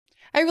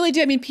I really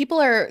do. I mean, people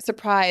are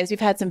surprised. We've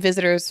had some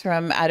visitors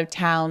from out of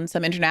town,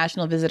 some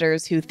international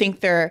visitors who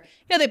think they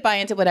buy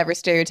into whatever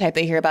stereotype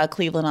they hear about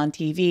Cleveland on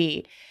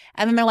TV.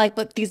 And then they're like,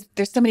 but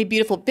there's so many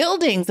beautiful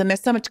buildings and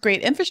there's so much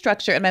great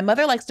infrastructure. And my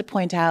mother likes to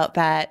point out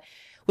that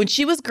when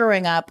she was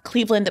growing up,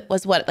 Cleveland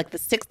was like the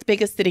sixth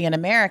biggest city in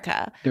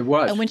America. It And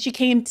was. when she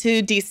came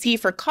to DC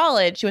for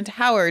college, she went to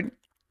Howard.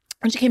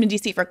 When she came to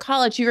DC for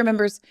college, she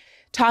remembers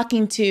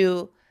talking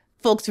to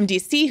folks from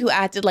DC who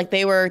acted like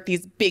they were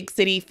these big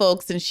city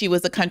folks and she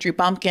was a country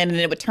bumpkin. And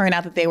it would turn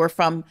out that they were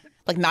from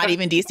like not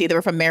even DC, they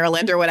were from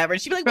Maryland or whatever.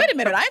 And she'd be like, wait a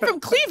minute, I'm from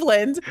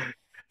Cleveland.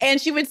 And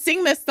she would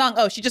sing this song.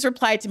 Oh, she just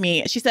replied to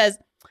me. She says,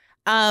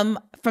 from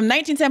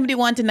 1971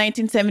 to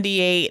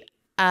 1978,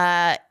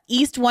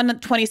 East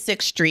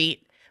 126th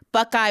Street,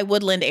 Buckeye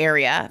Woodland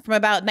area. From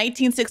about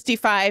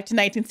 1965 to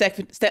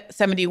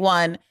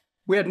 1971.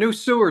 We had new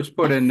sewers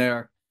put in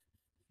there.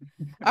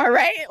 All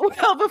right.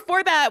 Well,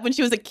 before that, when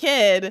she was a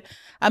kid,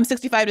 I'm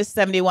 65 to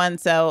 71.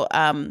 So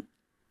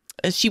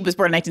she was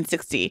born in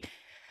 1960.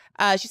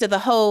 She said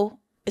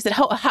is it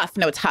Huff?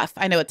 No, it's Huff.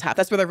 I know it's Huff.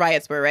 That's where the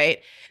riots were, right?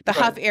 The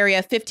Right. Huff area,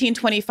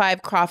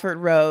 1525 Crawford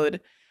Road.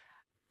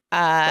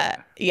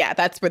 Yeah,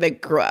 that's where they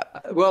grew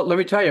up. Well, let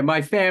me tell you,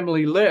 my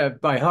family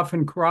lived by Huff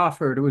and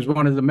Crawford. It was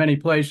one of the many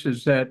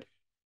places that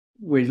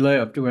we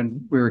lived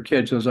when we were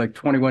kids. It was like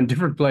 21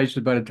 different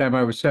places by the time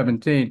I was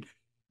 17.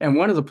 And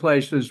one of the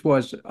places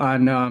was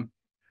on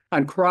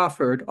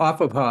Crawford,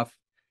 off of Huff.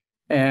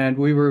 And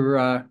we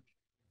were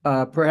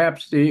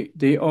perhaps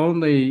the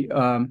only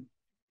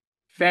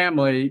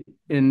family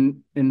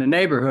in the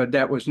neighborhood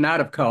that was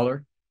not of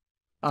color.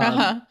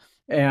 Uh-huh.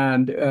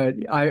 And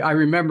I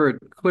remember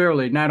it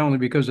clearly, not only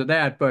because of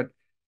that, but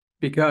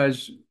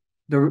because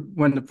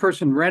when the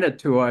person rented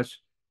to us,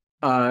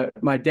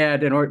 my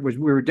dad we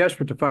were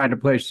desperate to find a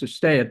place to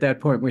stay. At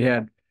that point, we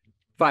had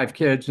 5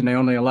 kids, and they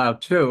only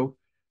allowed 2.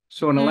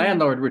 So when the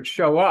landlord would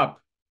show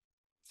up,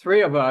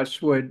 3 of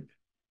us would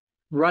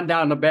run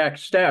down the back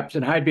steps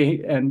and hide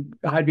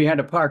behind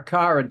a parked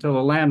car until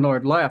the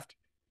landlord left,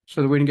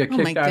 so that we didn't get Oh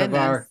my kicked out of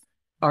goodness.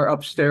 our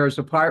upstairs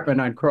apartment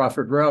on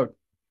Crawford Road.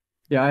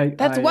 Yeah,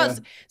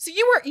 So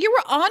you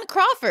were on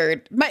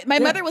Crawford. My yeah,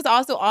 mother was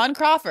also on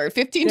Crawford,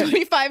 yeah.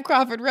 1525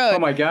 Crawford Oh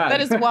Road. my God,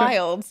 That is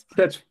wild.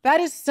 that's That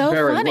is so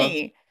very well.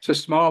 funny. It's a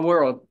small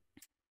world.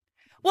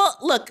 Well,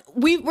 look,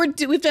 we've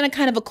done a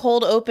kind of a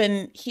cold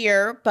open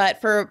here, but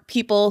for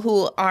people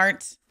who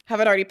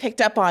haven't already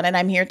picked up on it,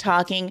 I'm here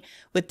talking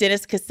with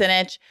Dennis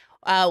Kucinich,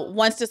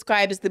 once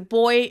described as the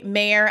boy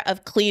mayor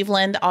of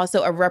Cleveland,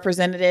 also a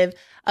representative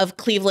of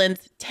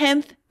Cleveland's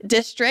 10th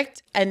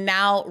district, and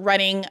now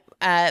running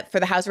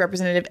for the House of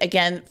Representative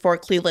again for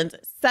Cleveland's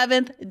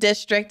 7th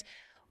district.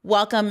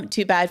 Welcome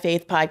to Bad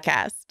Faith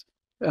Podcast.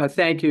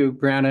 Thank you,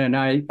 Brianna, and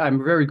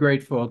I'm very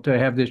grateful to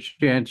have this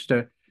chance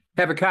to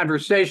have a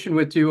conversation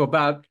with you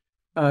about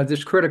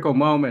this critical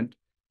moment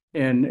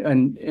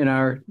in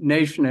our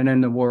nation and in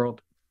the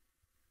world.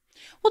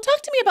 Well,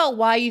 talk to me about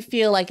why you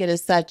feel like it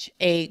is such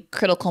a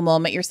critical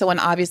moment. You're someone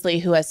obviously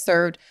who has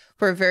served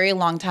for a very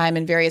long time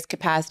in various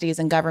capacities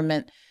in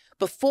government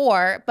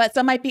before, but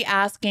some might be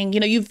asking,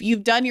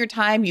 you've done your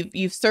time,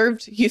 you've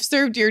served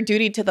your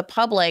duty to the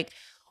public.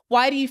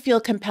 Why do you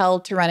feel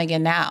compelled to run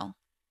again now?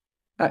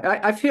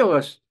 I feel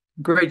a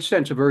great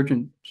sense of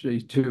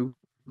urgency to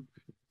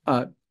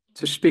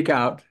speak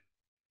out.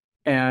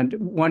 And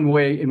one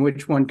way in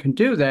which one can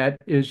do that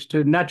is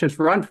to not just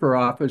run for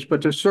office,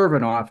 but to serve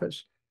in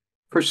office.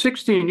 For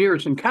 16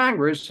 years in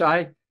Congress,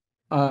 I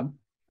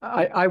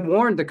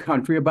warned the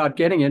country about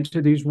getting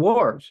into these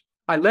wars.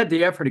 I led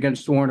the effort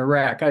against the war in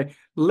Iraq. I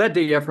led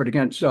the effort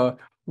against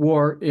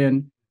war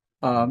in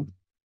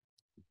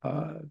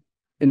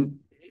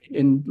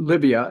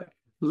Libya.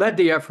 Led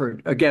the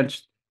effort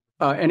against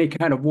any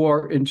kind of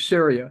war in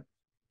Syria.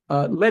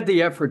 Led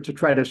the effort to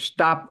try to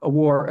stop a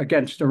war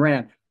against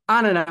Iran.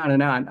 On and on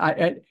and on.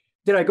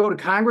 Did I go to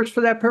Congress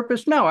for that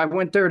purpose? No, I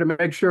went there to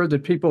make sure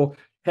that people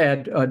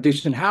had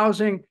decent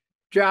housing,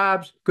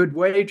 jobs, good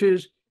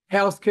wages,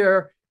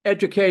 healthcare,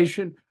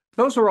 education.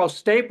 Those are all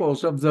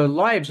staples of the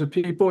lives of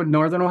people in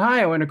Northern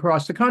Ohio and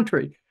across the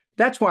country.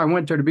 That's why I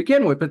went there to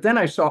begin with. But then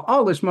I saw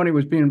all this money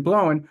was being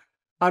blown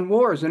on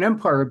wars and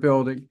empire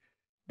building.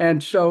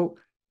 And so,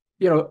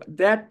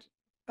 that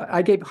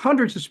I gave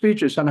hundreds of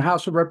speeches on the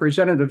House of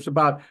Representatives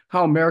about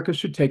how America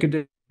should take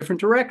a different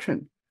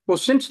direction. Well,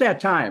 since that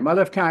time, I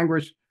left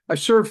Congress. I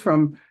served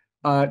from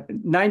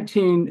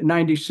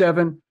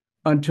 1997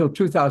 until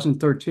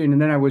 2013,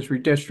 and then I was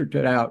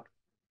redistricted out.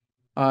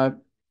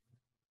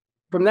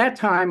 From that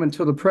time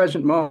until the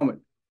present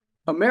moment,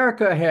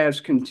 America has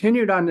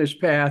continued on this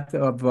path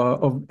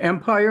of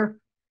empire,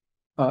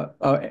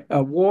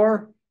 a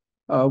war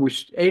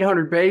with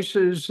 800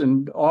 bases,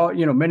 and all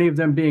many of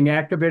them being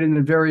activated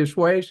in various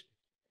ways.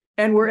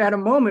 And we're at a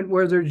moment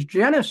where there's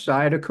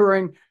genocide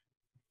occurring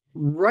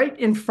right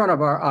in front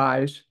of our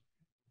eyes,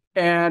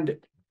 and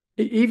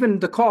even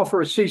the call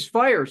for a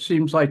ceasefire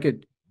seems like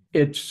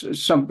it's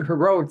some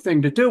heroic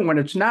thing to do when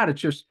it's not.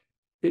 It's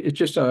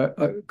just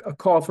a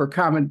call for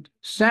common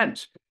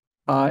sense.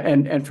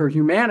 and for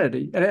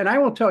humanity. And I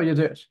will tell you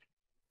this,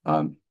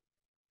 um,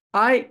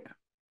 I'm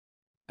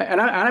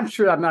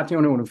sure I'm not the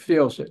only one who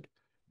feels it,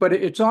 but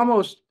it's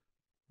almost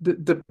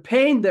the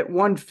pain that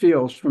one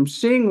feels from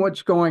seeing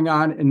what's going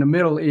on in the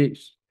Middle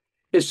East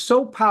is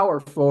so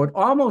powerful. It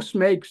almost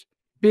makes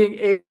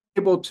being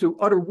able to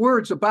utter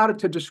words about it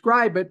to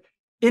describe it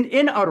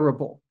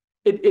inutterable.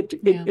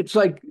 It's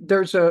like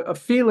there's a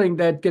feeling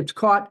that gets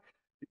caught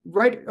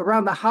right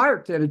around the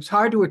heart, and it's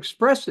hard to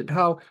express it,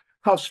 how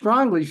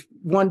strongly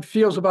one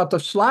feels about the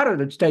slaughter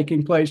that's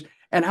taking place,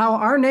 and how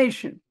our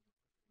nation,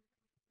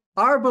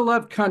 our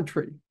beloved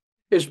country,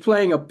 is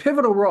playing a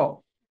pivotal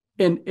role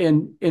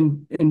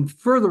in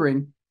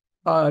furthering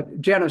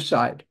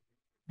genocide.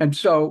 And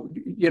so,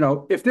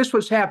 if this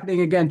was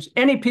happening against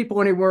any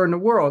people anywhere in the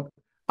world,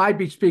 I'd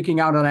be speaking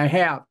out, and I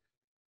have.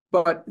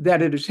 But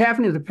that it is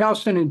happening to the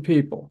Palestinian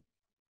people,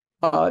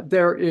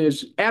 there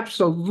is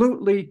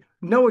absolutely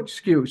no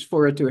excuse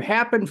for it to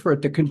happen, for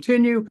it to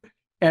continue.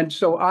 And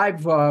so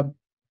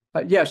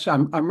yes,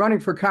 I'm running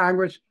for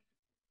Congress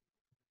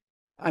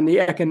on the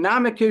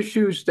economic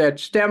issues that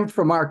stem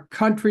from our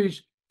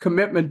country's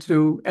commitment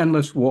to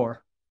endless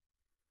war.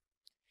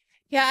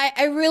 Yeah,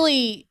 I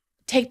really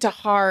take to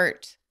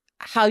heart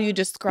how you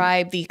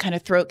describe the kind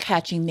of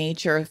throat-catching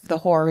nature of the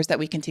horrors that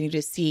we continue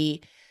to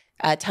see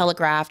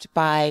telegraphed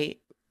by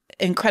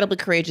incredibly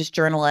courageous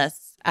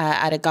journalists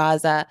out of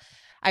Gaza.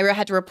 I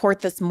had to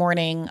report this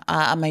morning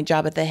on my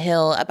job at The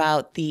Hill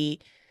about the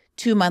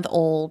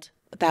 2-month-old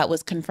that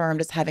was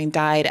confirmed as having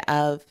died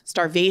of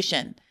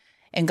starvation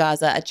in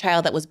Gaza, a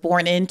child that was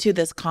born into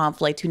this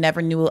conflict who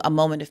never knew a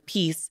moment of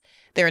peace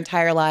their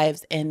entire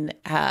lives and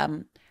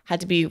had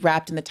to be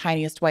wrapped in the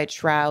tiniest white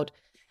shroud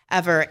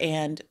ever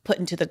and put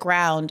into the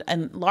ground,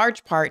 in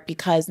large part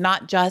because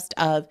not just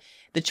of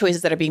the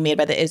choices that are being made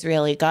by the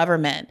Israeli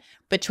government,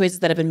 but choices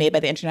that have been made by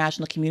the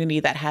international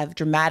community that have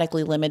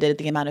dramatically limited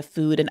the amount of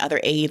food and other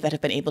aid that have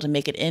been able to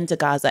make it into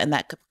Gaza, and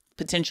that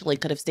potentially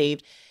could have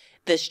saved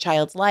this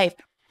child's life.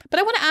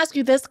 But I want to ask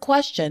you this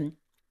question.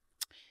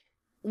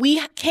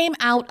 We came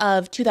out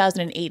of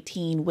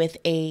 2018 with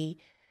a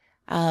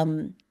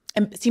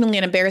seemingly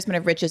an embarrassment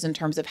of riches in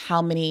terms of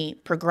how many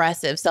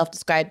progressives,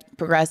 self-described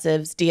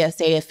progressives,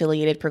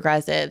 DSA-affiliated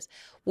progressives,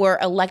 were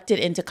elected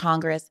into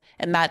Congress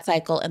in that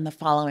cycle and the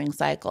following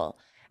cycle.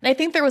 And I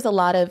think there was a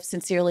lot of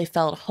sincerely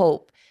felt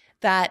hope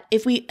that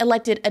if we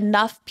elected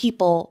enough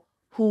people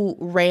who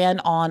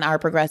ran on our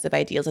progressive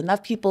ideals,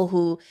 enough people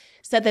who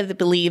said that they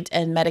believed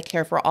in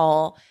Medicare for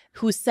all,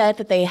 who said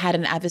that they had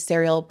an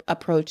adversarial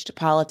approach to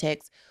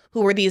politics,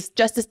 who were these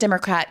Justice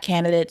Democrat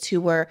candidates who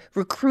were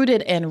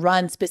recruited and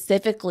run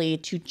specifically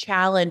to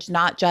challenge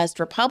not just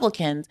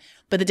Republicans,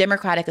 but the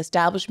Democratic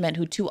establishment,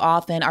 who too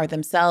often are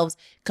themselves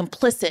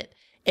complicit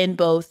in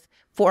both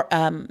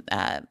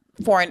bad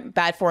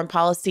foreign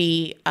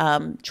policy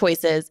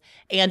choices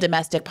and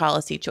domestic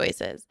policy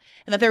choices,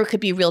 and that there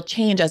could be real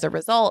change as a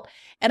result.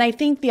 And I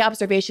think the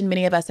observation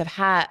many of us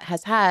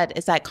has had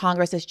is that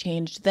Congress has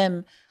changed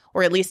them,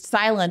 or at least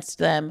silenced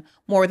them,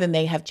 more than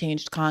they have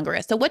changed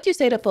Congress. So what do you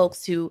say to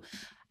folks who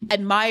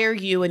admire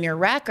you and your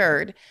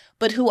record,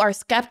 but who are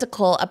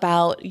skeptical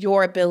about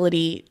your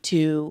ability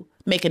to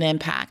make an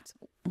impact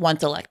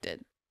once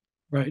elected?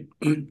 Right.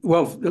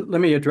 Well, let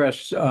me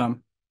address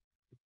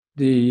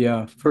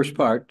the first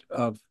part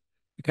of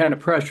the kind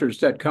of pressures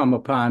that come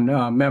upon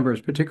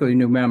members, particularly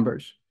new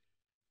members.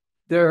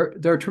 There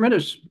are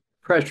tremendous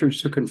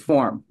pressures to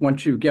conform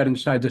once you get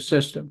inside the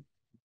system.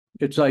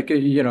 It's like,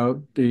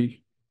 the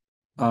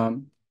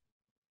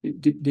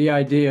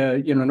idea,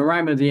 in the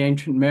rhyme of the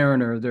ancient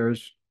mariner,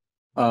 there's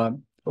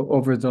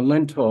over the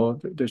lintel,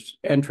 this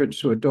entrance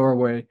to a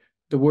doorway,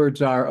 the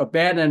words are,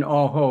 "Abandon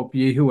all hope,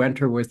 ye who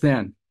enter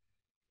within."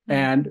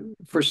 And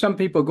for some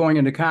people going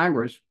into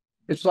Congress,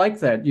 it's like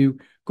that. You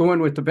go in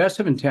with the best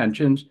of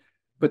intentions,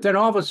 but then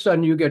all of a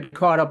sudden you get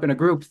caught up in a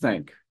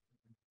groupthink.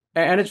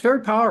 And it's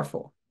very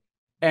powerful.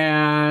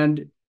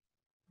 And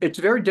it's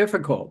very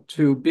difficult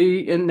to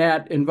be in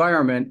that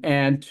environment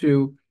and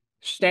to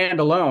stand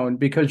alone,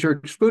 because you're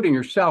excluding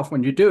yourself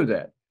when you do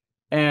that.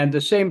 And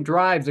the same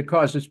drive that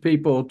causes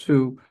people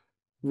to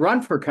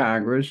run for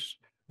Congress,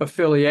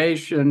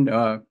 affiliation,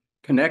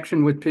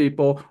 connection with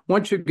people,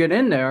 once you get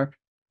in there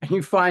and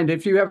you find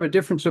if you have a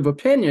difference of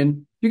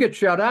opinion, you get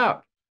shut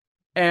out.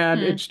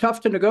 And it's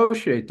tough to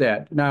negotiate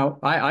that. Now,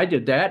 I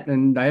did that,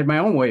 and I had my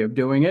own way of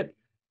doing it.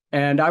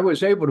 And I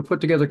was able to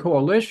put together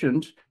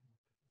coalitions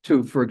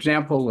to, for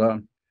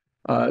example,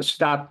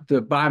 stop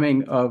the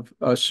bombing of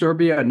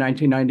Serbia in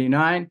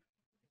 1999,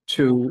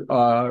 to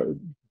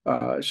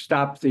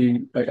stop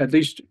at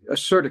least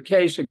assert a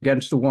case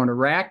against the war in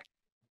Iraq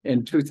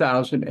in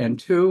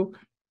 2002,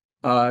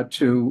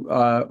 to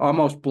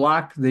almost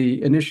block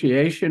the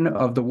initiation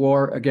of the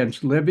war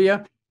against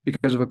Libya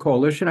because of a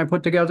coalition I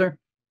put together.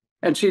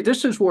 And see,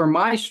 this is where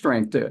my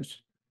strength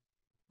is.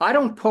 I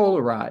don't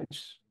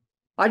polarize.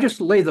 I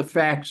just lay the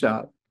facts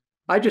out.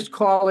 I just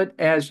call it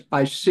as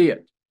I see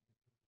it.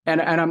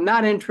 And I'm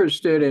not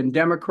interested in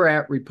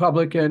Democrat,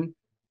 Republican.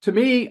 To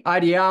me,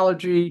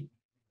 ideology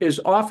is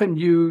often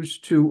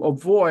used to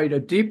avoid a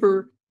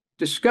deeper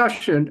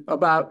discussion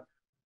about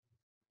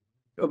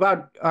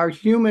our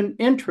human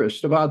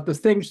interest, about the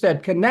things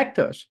that connect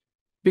us.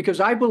 Because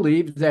I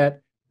believe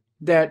that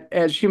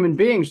as human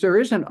beings, there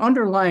is an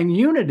underlying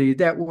unity,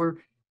 that we're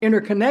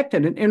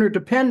interconnected and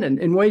interdependent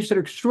in ways that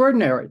are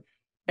extraordinary.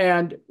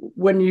 And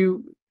when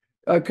you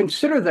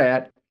consider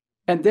that,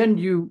 and then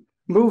you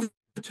move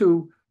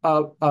to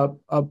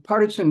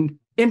partisan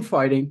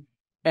infighting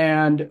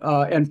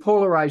and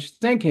polarized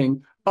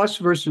thinking, us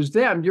versus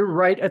them, you're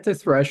right at the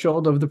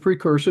threshold of the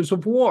precursors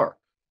of war.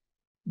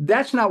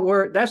 That's not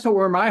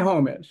where my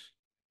home is.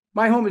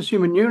 My home is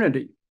human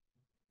unity.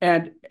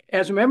 And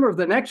as a member of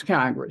the next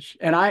Congress,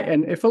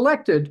 and if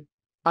elected,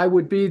 I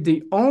would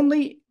be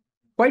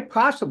quite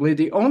possibly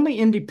the only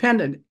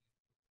independent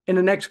in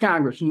the next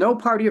Congress, no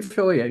party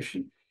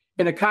affiliation,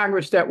 in a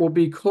Congress that will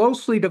be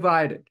closely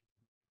divided.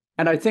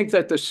 And I think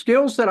that the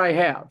skills that I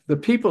have, the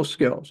people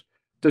skills,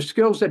 the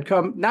skills that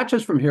come not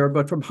just from here,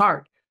 but from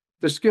heart,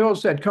 the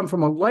skills that come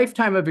from a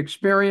lifetime of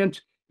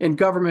experience in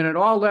government at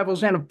all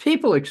levels and of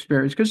people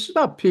experience, because it's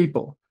about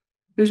people.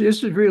 This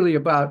is really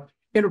about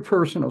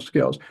interpersonal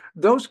skills.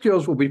 Those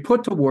skills will be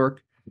put to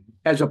work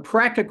as a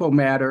practical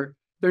matter.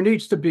 There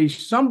needs to be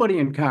somebody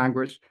in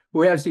Congress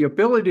who has the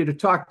ability to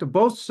talk to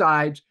both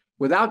sides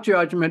without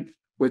judgment,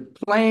 with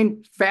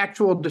plain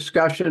factual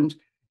discussions.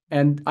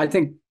 And I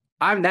think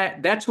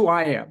that's who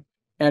I am,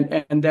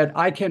 and that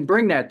I can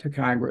bring that to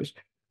Congress.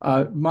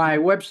 My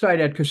website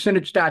at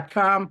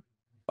Kucinich.com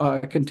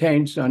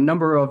contains a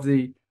number of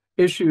the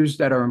issues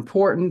that are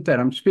important that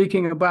I'm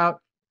speaking about.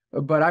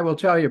 But I will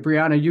tell you,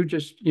 Brianna,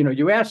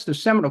 you asked the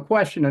seminal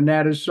question, and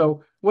that is,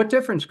 so what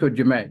difference could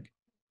you make?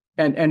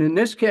 And in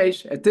this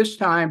case, at this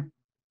time,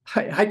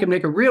 I can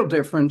make a real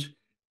difference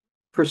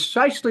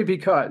precisely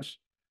because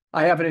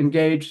I haven't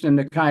engaged in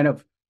the kind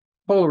of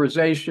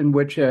polarization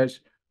which has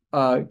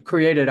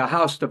created a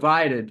house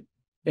divided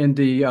in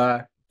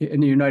the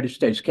United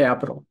States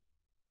Capitol.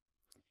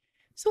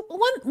 So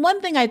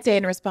one thing I'd say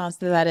in response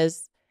to that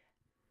is,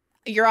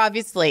 your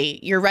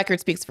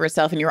record speaks for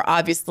itself, and you're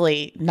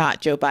obviously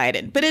not Joe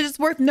Biden. But it is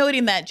worth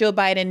noting that Joe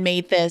Biden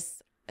made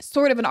this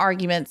sort of an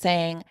argument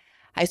saying,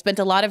 I spent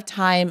a lot of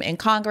time in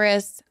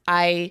Congress.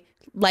 I,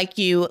 like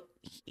you,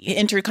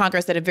 entered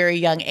Congress at a very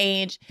young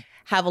age,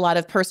 have a lot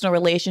of personal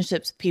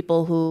relationships with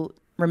people who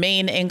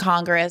remain in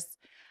Congress,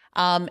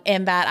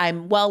 and that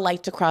I'm well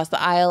liked across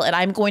the aisle. And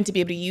I'm going to be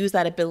able to use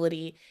that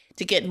ability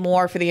to get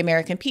more for the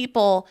American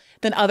people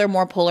than other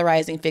more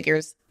polarizing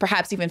figures,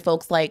 perhaps even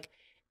folks like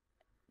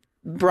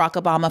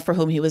Barack Obama, for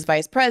whom he was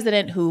vice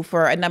president, who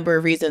for a number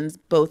of reasons,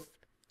 both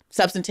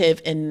substantive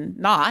and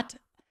not,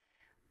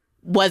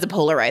 was a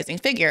polarizing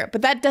figure.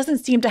 But that doesn't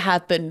seem to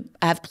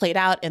have played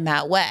out in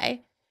that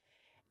way.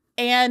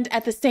 And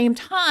at the same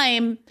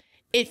time,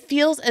 it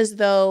feels as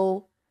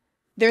though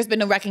there's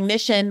been a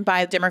recognition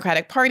by the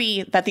Democratic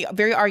Party that the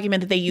very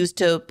argument that they used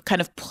to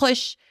kind of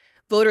push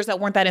voters that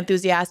weren't that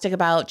enthusiastic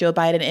about Joe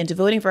Biden into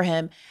voting for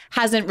him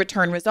hasn't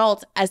returned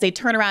results, as they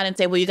turn around and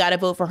say, well, you got to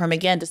vote for him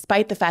again,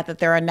 despite the fact that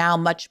there are now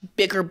much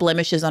bigger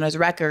blemishes on his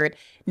record,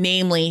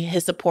 namely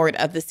his support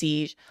of the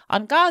siege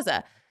on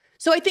Gaza.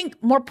 So I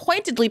think more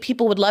pointedly,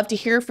 people would love to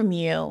hear from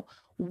you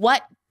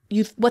what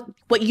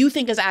you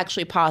think is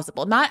actually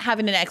possible, not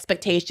having an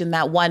expectation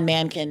that one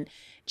man can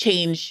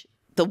change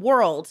the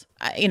world.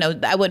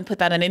 I wouldn't put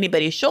that on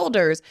anybody's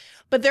shoulders,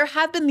 but there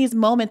have been these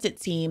moments, it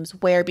seems,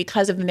 where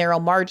because of the narrow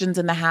margins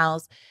in the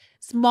House,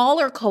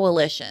 smaller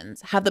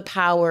coalitions have the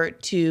power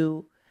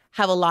to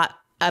have a lot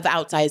of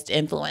outsized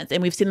influence.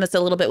 And we've seen this a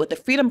little bit with the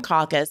Freedom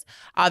Caucus,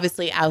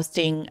 obviously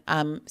ousting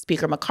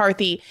Speaker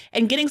McCarthy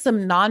and getting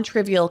some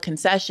non-trivial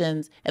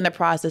concessions in the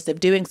process of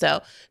doing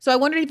so. So I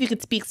wondered if you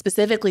could speak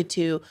specifically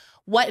to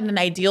what in an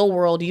ideal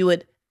world you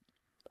would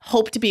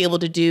hope to be able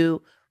to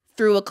do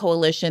through a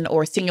coalition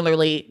or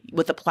singularly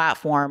with a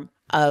platform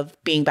of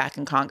being back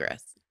in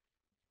Congress.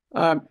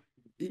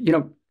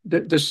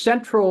 The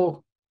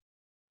central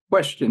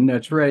question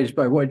that's raised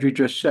by what you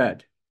just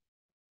said,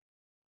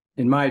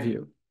 in my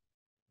view,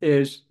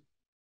 is,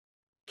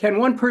 can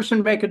one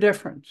person make a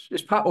difference?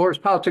 Or is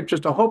politics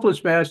just a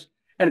hopeless mess,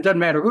 and it doesn't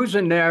matter who's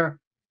in there?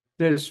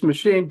 This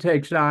machine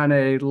takes on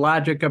a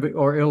logic of it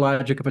or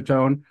illogic of its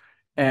own,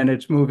 and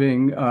it's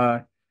moving in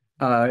a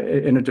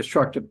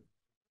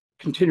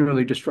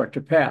continually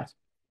destructive path.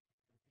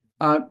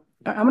 I'm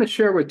going to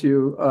share with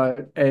you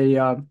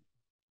a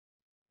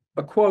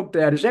quote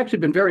that has actually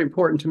been very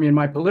important to me in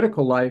my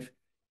political life,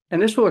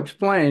 and this will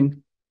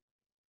explain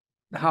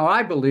how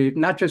I believe,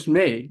 not just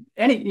me,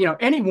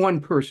 any one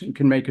person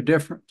can make a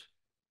difference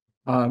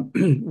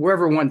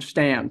wherever one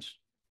stands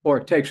or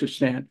takes a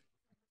stand.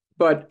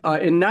 But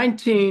in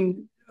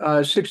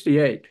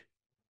 1968,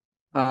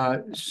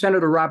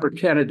 Senator Robert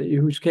Kennedy,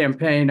 whose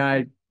campaign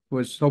I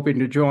was hoping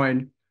to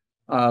join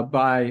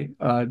by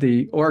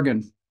the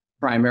Oregon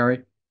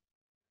primary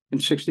in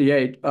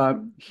 68,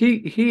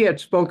 he had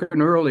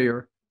spoken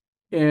earlier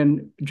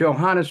in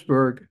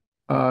Johannesburg,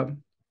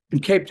 in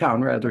Cape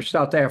Town, rather,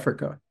 South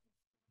Africa.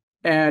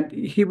 And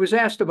he was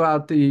asked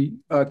about the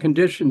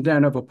condition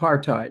then of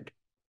apartheid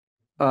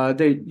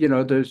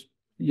Those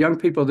young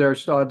people there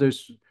saw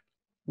this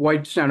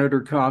white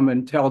senator come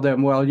and tell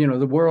them, well,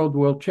 the world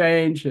will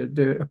change.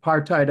 The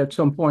apartheid at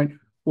some point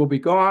will be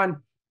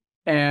gone.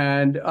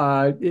 And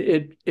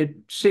it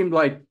seemed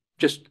like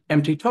just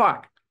empty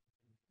talk.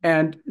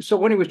 And so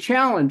when he was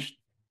challenged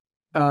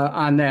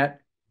on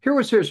that, here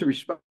was his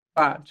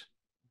response.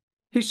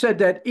 He said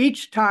that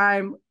each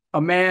time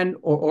a man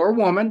or a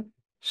woman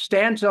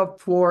stands up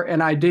for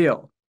an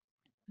ideal,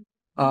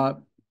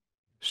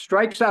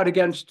 strikes out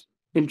against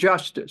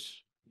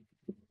injustice,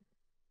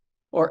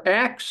 or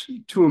acts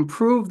to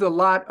improve the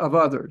lot of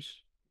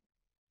others,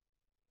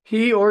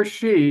 he or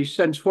she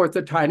sends forth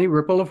a tiny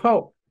ripple of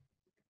hope.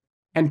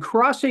 And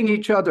crossing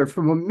each other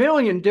from a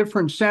million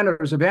different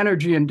centers of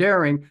energy and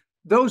daring,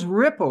 those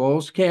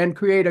ripples can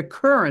create a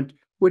current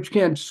which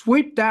can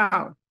sweep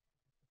down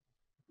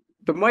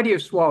the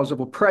mightiest walls of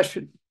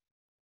oppression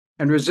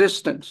and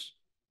resistance.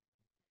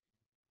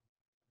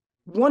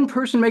 One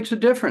person makes a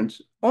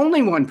difference.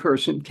 Only one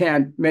person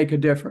can make a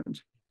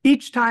difference.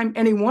 Each time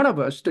any one of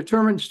us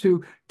determines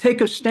to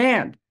take a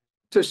stand,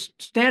 to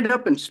stand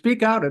up and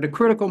speak out at a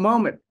critical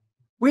moment,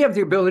 we have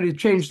the ability to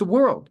change the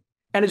world.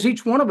 And as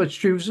each one of us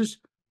chooses,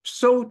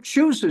 so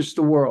chooses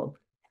the world.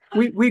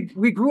 We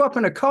grew up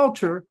in a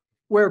culture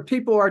where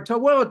people are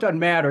told, well, it doesn't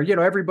matter.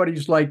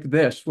 Everybody's like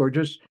this. We're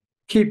just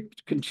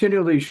keep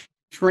continually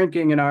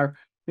shrinking in our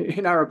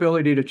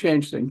ability to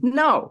change things.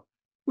 No,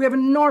 we have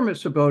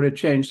enormous ability to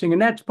change things.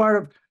 And that's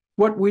part of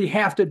what we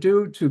have to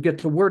do to get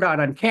the word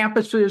out on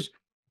campuses,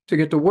 to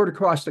get the word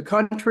across the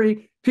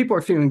country. People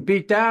are feeling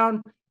beat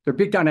down. They're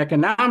beat down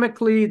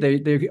economically.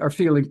 They are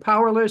feeling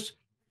powerless.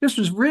 This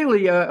was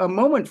really a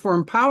moment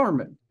for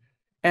empowerment.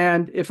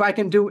 And if I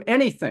can do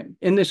anything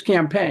in this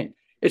campaign,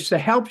 it's to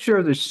help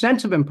share the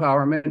sense of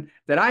empowerment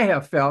that I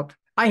have felt.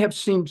 I have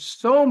seen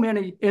so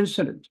many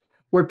incidents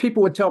where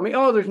people would tell me,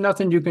 oh, there's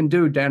nothing you can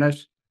do,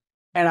 Dennis.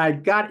 And I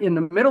got in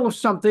the middle of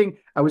something.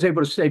 I was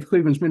able to save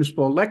Cleveland's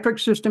municipal electric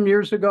system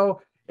years ago,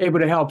 able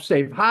to help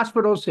save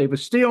hospitals, save a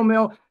steel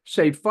mill,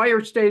 save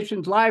fire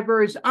stations,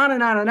 libraries, on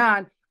and on and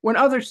on, when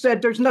others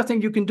said there's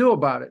nothing you can do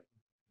about it.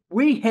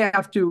 We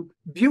have to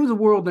view the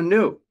world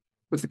anew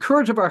with the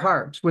courage of our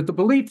hearts, with the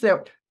belief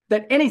that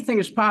anything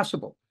is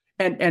possible,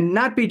 and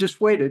not be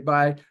dissuaded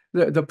by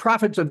the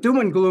prophets of doom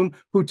and gloom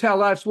who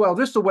tell us, well,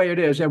 this is the way it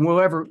is and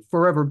will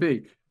forever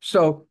be.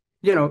 So,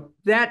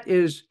 that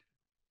is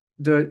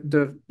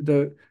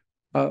the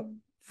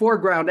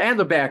foreground and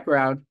the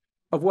background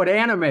of what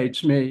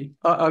animates me,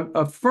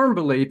 a firm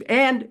belief,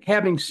 and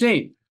having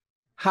seen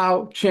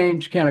how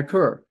change can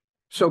occur.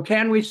 So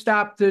can we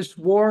stop this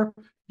war?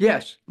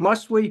 Yes.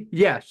 Must we?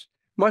 Yes.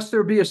 Must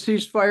there be a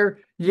ceasefire?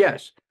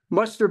 Yes.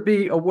 Must there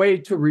be a way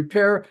to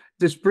repair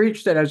this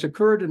breach that has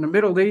occurred in the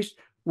Middle East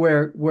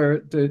where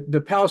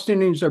the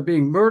Palestinians are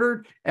being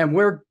murdered and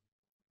where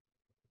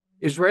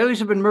Israelis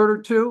have been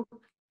murdered too?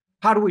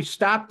 How do we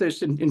stop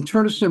this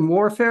internecine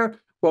warfare?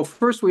 Well,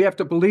 first we have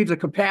to believe the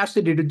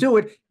capacity to do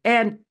it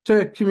and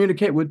to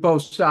communicate with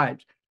both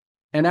sides.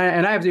 And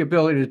I have the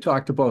ability to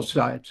talk to both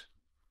sides.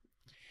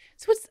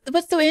 So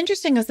what's so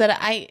interesting is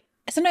that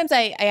sometimes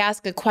I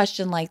ask a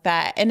question like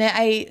that, and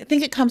I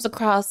think it comes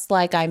across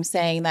like I'm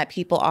saying that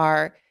people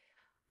are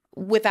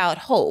without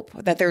hope,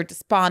 that they're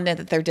despondent,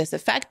 that they're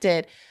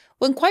disaffected,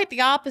 when quite the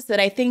opposite.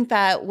 I think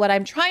that what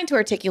I'm trying to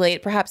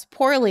articulate, perhaps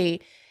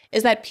poorly,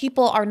 is that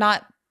people are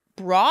not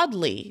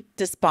broadly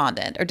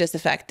despondent or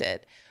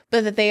disaffected,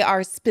 but that they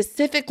are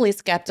specifically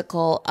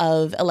skeptical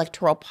of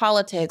electoral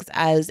politics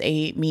as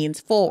a means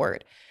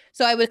forward.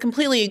 So I would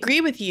completely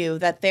agree with you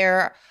that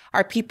there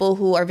are people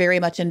who are very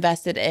much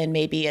invested in,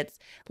 maybe it's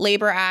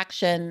labor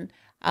action,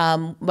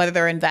 whether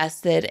they're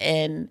invested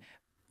in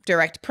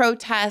direct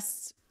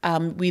protests.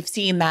 We've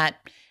seen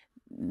that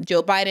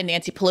Joe Biden,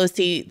 Nancy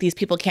Pelosi, these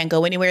people can't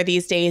go anywhere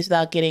these days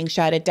without getting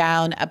shouted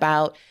down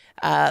about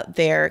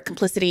their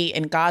complicity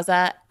in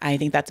Gaza. I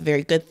think that's a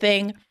very good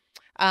thing.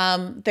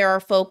 There are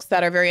folks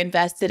that are very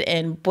invested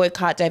in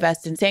boycott,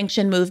 divest, and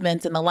sanction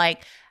movements and the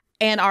like,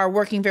 and are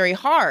working very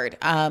hard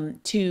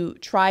to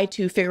try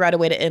to figure out a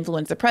way to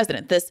influence the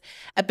president. This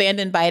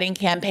Abandon Biden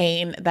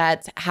campaign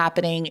that's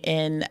happening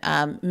in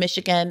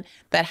Michigan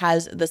that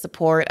has the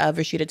support of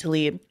Rashida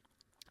Tlaib.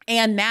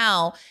 And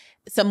now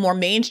some more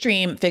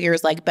mainstream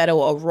figures like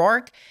Beto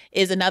O'Rourke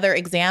is another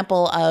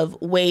example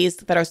of ways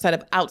that are set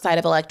up outside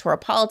of electoral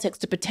politics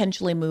to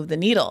potentially move the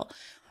needle.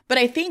 But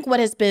I think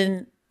what has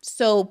been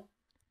so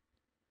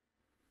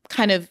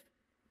kind of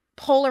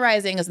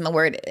polarizing isn't the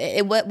word.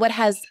 What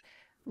has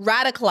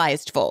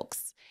radicalized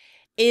folks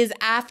is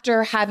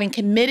after having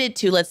committed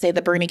to, let's say,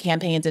 the Bernie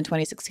campaigns in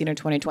 2016 or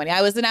 2020.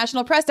 I was the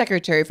national press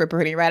secretary for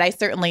Bernie, right? I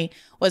certainly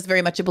was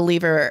very much a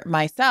believer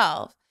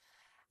myself.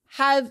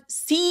 Have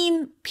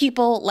seen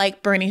people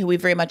like Bernie, who we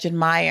very much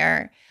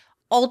admire,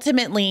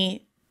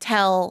 ultimately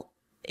tell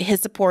his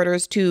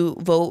supporters to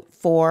vote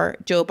for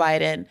Joe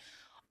Biden,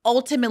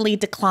 ultimately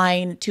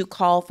decline to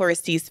call for a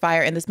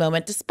ceasefire in this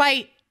moment,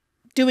 despite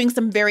doing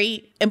some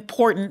very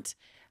important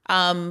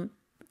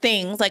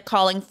things like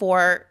calling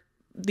for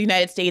the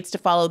United States to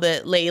follow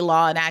the ley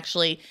law and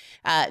actually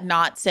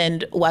not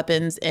send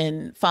weapons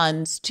and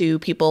funds to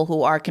people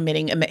who are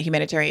committing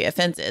humanitarian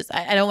offenses.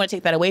 I don't want to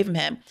take that away from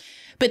him.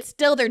 But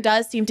still, there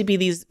just seem to be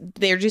these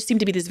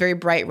very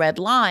bright red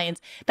lines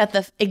that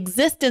the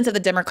existence of the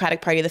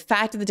Democratic Party, the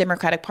fact of the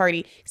Democratic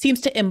Party, seems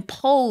to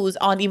impose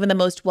on even the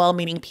most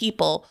well-meaning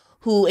people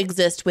who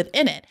exist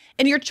within it.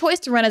 And your choice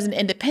to run as an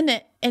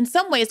independent in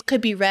some ways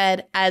could be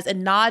read as a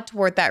nod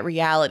toward that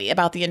reality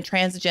about the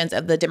intransigence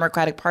of the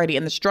Democratic Party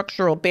and the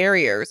structural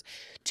barriers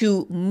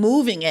to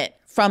moving it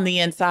from the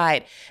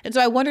inside. And so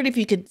I wondered if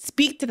you could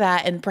speak to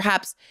that and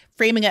perhaps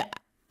framing it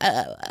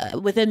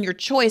within your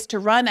choice to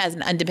run as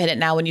an independent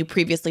now when you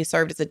previously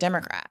served as a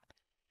Democrat.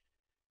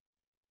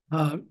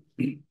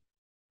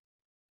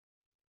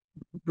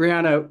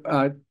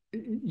 Brianna,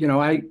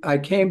 I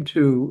came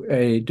to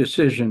a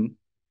decision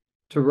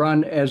to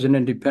run as an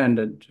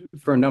independent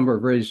for a number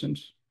of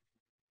reasons.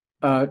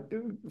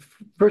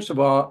 First of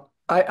all,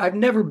 I've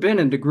never been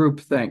into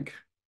groupthink.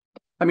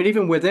 I mean,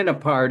 even within a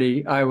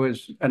party, I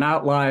was an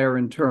outlier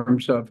in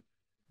terms of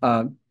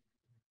on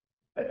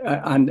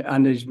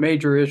these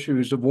major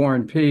issues of war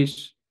and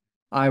peace.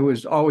 I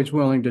was always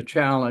willing to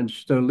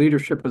challenge the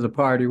leadership of the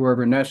party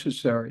wherever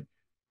necessary,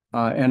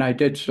 and I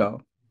did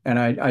so. And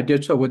I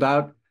did so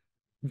without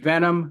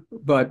venom,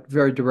 but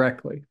very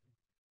directly.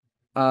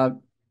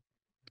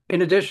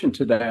 In addition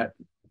to that,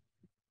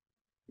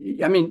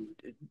 I mean,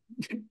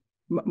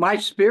 my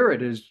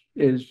spirit is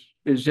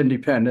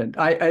independent.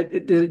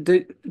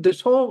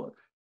 This whole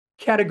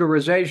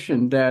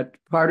categorization that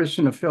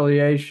partisan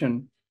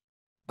affiliation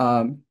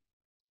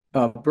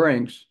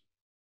brings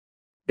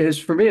is,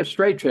 for me, a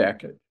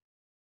straitjacket.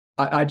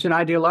 It's an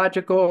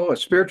ideological, a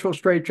spiritual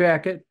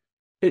straitjacket.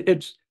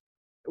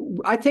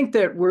 I think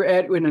that we're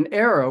in an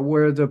era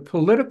where the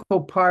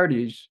political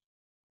parties,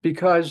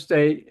 because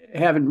they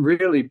haven't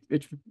really,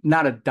 it's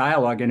not a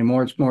dialogue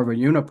anymore, it's more of a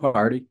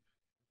uniparty,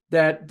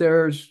 that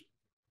they're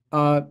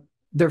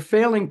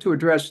failing to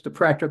address the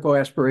practical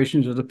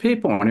aspirations of the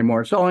people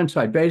anymore. It's all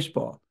inside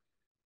baseball.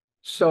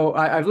 So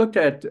I've looked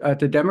at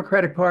the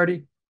Democratic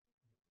Party,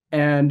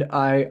 and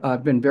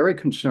I've been very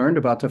concerned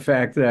about the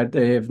fact that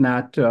they have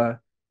not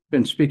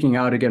been speaking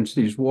out against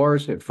these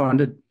wars, have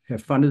funded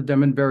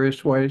them in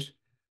various ways.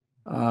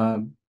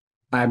 I'm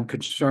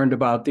concerned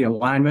about the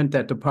alignment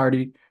that the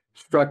party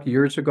struck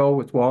years ago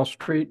with Wall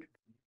Street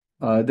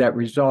that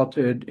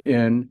resulted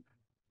in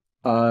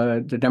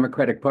the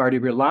Democratic Party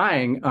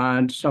relying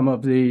on some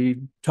of the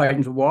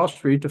titans of Wall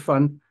Street to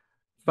fund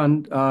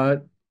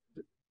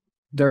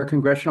their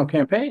congressional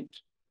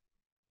campaigns.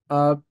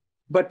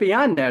 But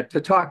beyond that, to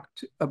talk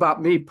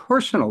about me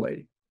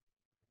personally,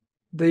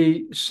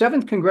 the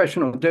 7th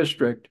Congressional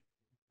District,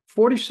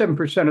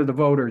 47% of the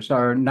voters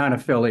are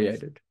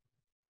non-affiliated.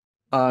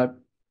 I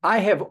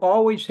have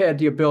always had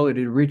the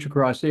ability to reach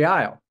across the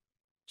aisle.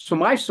 So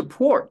my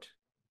support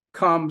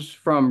comes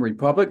from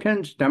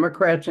Republicans,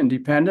 Democrats,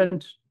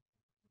 Independents.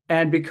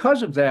 And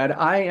because of that,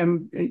 I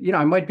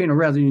might be in a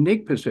rather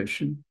unique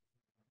position.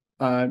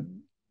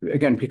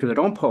 Again, because I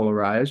don't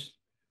polarize,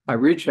 I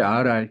reach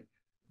out,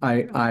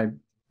 I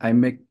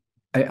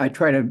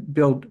try to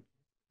build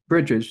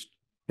bridges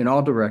in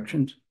all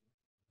directions.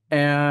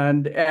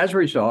 And as a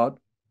result,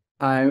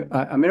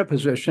 I'm in a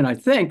position, I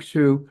think,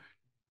 to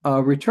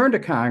return to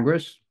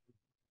Congress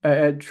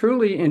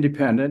truly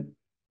independent,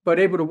 but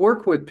able to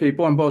work with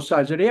people on both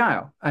sides of the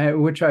aisle,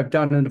 which I've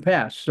done in the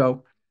past.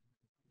 So,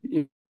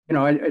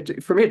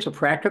 for me, it's a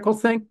practical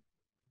thing,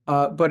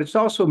 but it's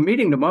also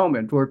meeting the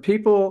moment where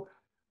people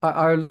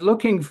are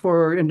looking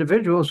for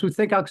individuals who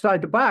think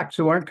outside the box,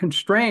 who aren't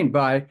constrained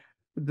by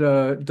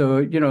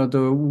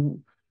the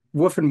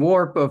woof and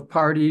warp of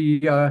party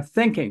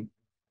thinking.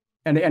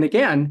 And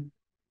again,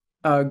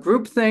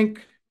 groupthink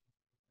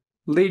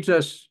leads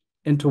us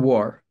into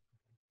war.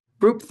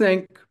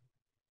 Groupthink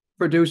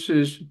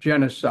produces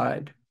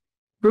genocide.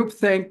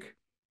 Groupthink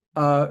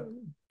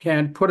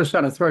can put us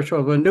on a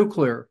threshold of a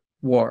nuclear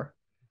war.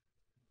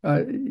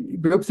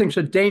 Groupthink's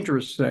a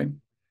dangerous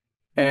thing.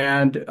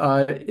 And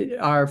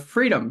our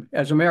freedom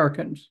as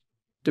Americans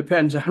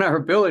depends on our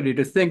ability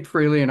to think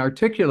freely and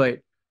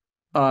articulate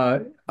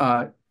our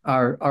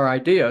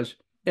ideas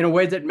in a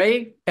way that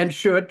may and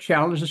should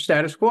challenge the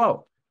status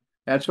quo.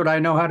 That's what I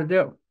know how to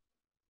do.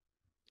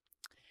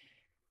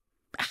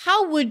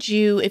 How would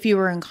you, if you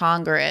were in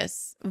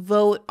Congress,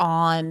 vote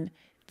on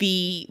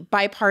the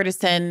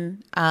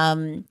bipartisan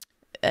funding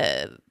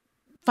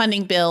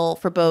bill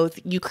for both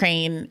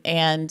Ukraine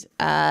and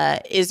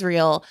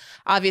Israel?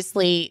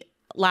 Obviously,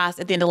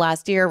 at the end of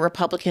last year,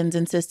 Republicans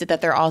insisted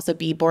that there also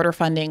be border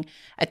funding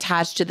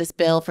attached to this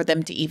bill for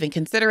them to even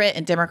consider it.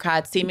 And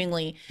Democrats,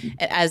 seemingly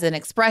as an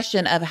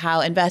expression of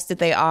how invested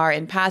they are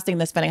in passing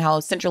this funding, how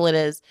central it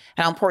is,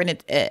 and how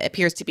important it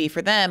appears to be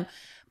for them,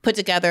 put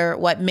together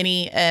what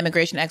many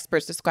immigration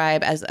experts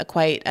describe as a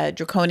quite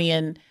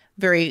draconian,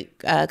 very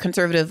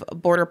conservative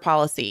border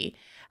policy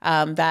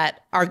that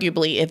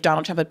arguably, if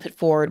Donald Trump had put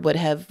forward, would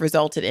have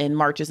resulted in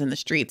marches in the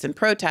streets and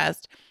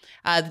protest.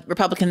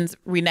 Republicans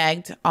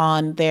reneged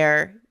on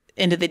their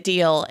end of the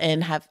deal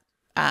and have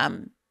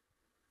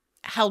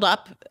held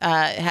up,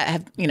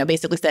 have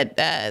basically said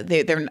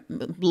they're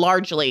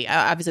largely,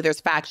 obviously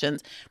there's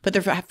factions, but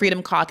the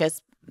Freedom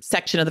Caucus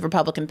section of the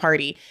Republican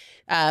Party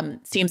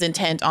seems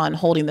intent on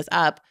holding this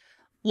up,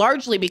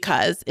 largely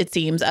because it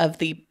seems of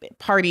the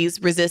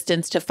party's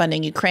resistance to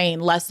funding Ukraine,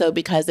 less so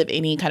because of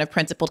any kind of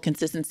principled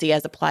consistency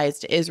as applies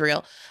to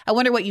Israel. I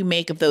wonder what you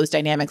make of those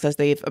dynamics as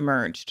they've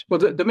emerged. Well,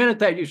 the minute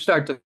that you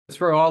start to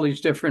throw all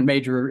these different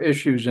major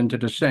issues into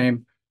the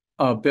same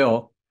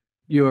bill,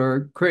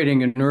 you're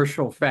creating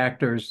inertial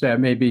factors that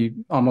may be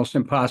almost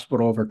impossible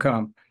to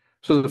overcome.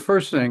 So the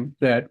first thing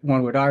that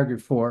one would argue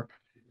for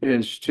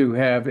is to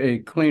have a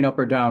clean up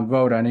or down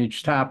vote on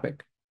each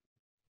topic.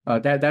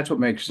 That's what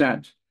makes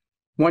sense.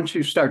 Once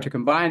you start to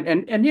combine,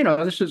 and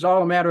this is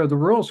all a matter of the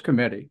Rules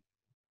Committee.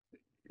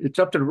 It's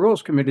up to the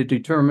Rules Committee to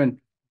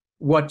determine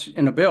what's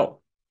in a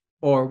bill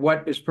or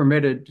what is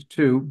permitted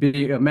to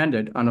be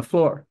amended on the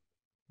floor.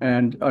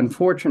 And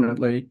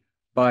unfortunately,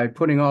 by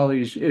putting all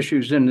these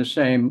issues in the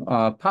same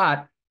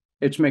pot,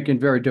 it's making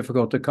it very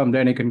difficult to come to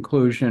any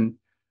conclusion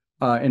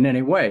in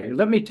any way.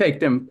 Let me take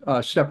them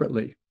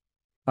separately.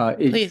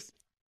 Please.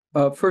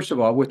 First of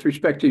all, with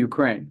respect to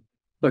Ukraine,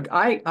 look,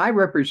 I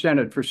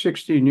represented for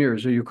 16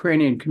 years a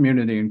Ukrainian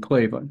community in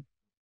Cleveland.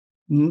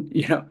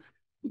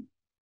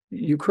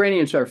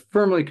 Ukrainians are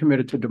firmly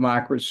committed to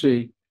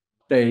democracy.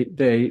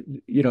 They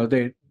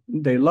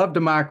love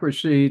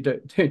democracy.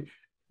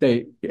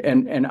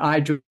 And I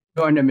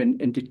join them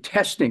in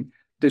detesting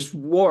this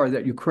war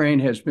that Ukraine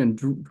has been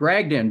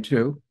dragged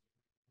into.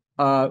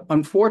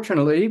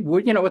 Unfortunately,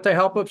 with the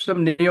help of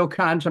some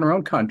neocons in our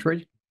own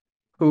country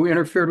who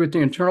interfered with the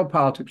internal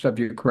politics of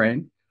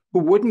Ukraine, who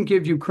wouldn't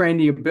give Ukraine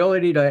the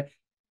ability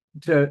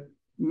to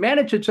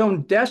manage its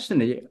own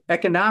destiny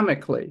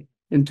economically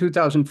in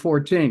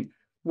 2014,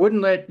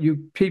 wouldn't let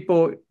you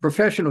people,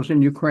 professionals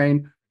in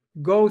Ukraine,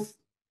 go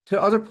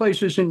to other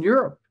places in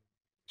Europe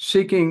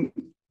seeking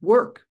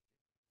work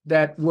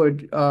that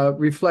would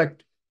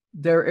reflect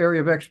their area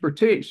of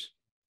expertise.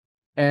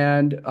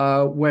 And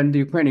when the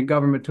Ukrainian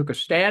government took a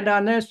stand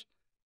on this,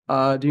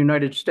 the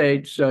United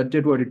States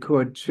did what it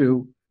could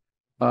to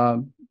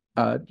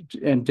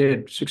and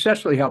did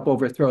successfully help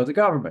overthrow the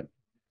government.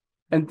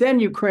 And then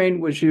Ukraine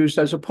was used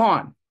as a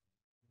pawn.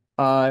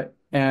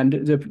 And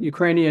the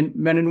Ukrainian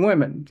men and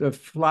women, the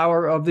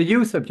flower of the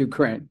youth of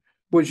Ukraine,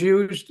 was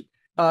used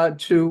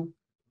to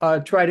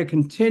try to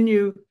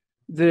continue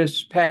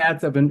this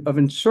path of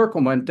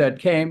encirclement that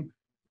came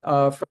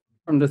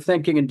from the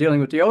thinking and dealing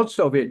with the old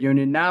Soviet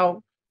Union,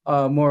 now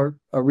more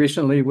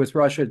recently with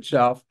Russia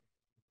itself.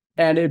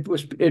 And it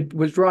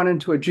was drawn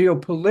into a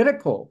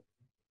geopolitical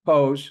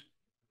pose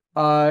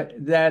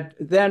that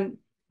then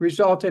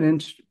resulted in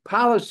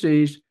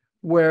policies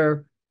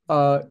where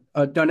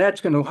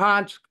Donetsk and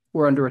Luhansk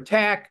were under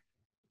attack.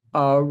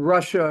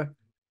 Russia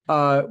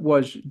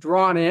was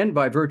drawn in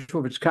by virtue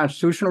of its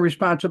constitutional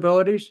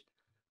responsibilities.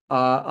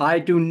 I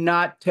do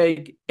not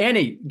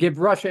give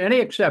Russia any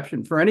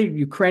exception for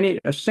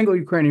a single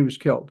Ukrainian was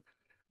killed.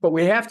 But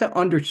we have to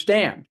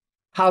understand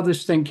how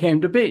this thing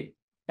came to be.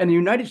 And the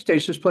United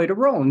States has played a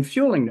role in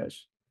fueling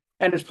this.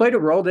 And it's played a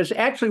role that's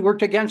actually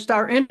worked against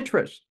our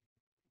interests.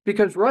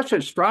 Because Russia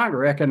is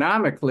stronger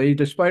economically,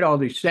 despite all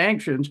these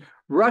sanctions.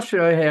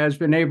 Russia has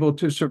been able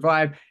to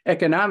survive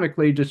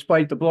economically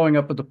despite the blowing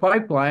up of the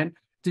pipeline.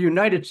 The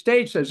United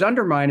States has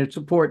undermined its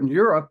support in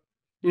Europe.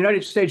 The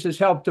United States has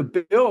helped to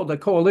build a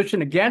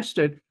coalition against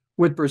it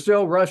with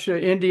Brazil, Russia,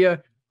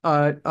 India,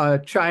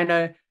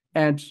 China,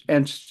 and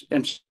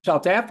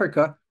South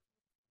Africa.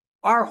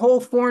 Our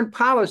whole foreign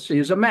policy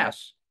is a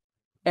mess.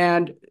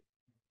 And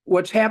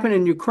what's happened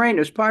in Ukraine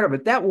is part of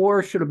it. That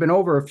war should have been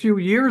over a few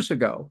years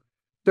ago.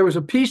 There was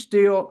a peace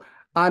deal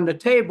on the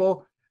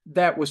table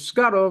that was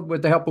scuttled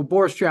with the help of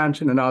Boris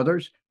Johnson and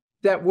others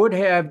that would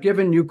have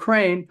given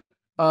Ukraine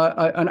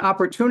an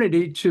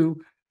opportunity to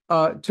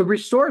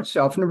restore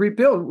itself and to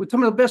rebuild.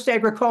 Some of the best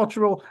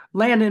agricultural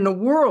land in the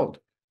world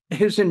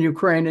is in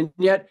Ukraine, and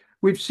yet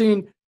we've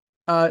seen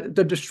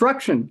the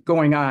destruction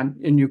going on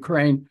in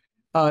Ukraine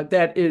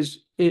that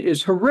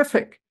is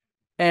horrific.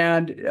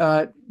 And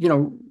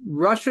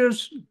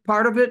Russia's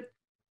part of it.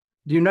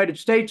 The United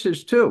States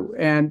is too.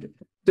 And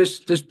this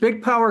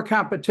big power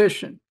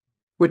competition,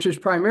 which is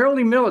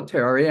primarily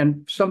military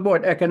and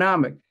somewhat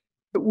economic,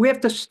 we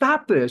have to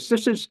stop this.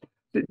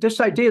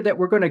 This idea that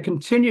we're going to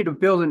continue to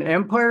build an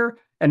empire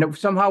and that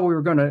somehow we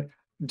were going to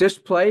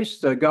displace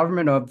the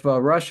government of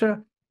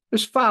Russia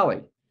is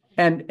folly.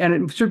 And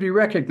it should be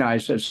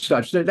recognized as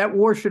such. That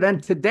war should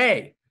end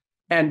today.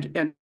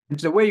 And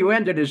the way you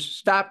end it is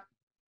stop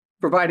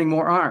providing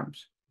more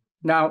arms.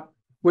 Now,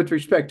 with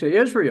respect to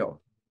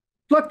Israel,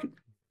 look,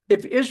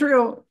 if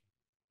Israel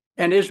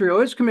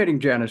is committing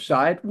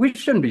genocide, we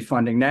shouldn't be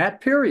funding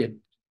that, period.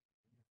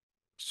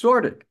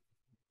 Sorted.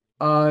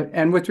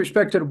 And with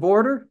respect to the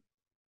border,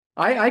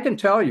 I can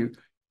tell you,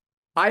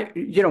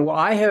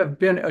 I have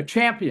been a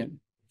champion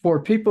for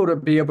people to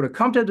be able to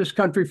come to this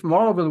country from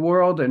all over the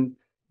world. And,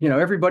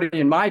 everybody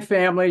in my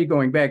family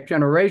going back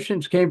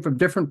generations came from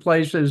different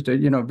places.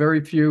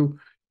 Very few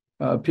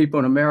People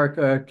in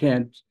America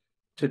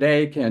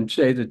today can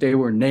say that they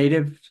were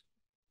natives,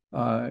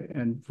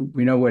 and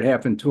we know what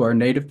happened to our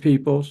native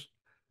peoples.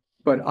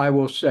 But I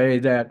will say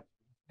that,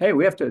 hey,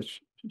 we have to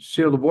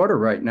seal the border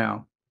right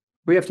now.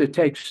 We have to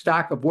take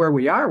stock of where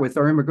we are with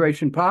our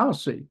immigration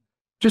policy.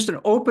 Just an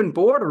open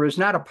border is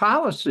not a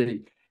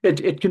policy.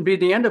 It can be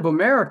the end of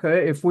America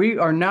if we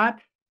are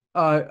not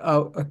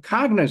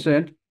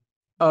cognizant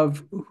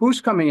of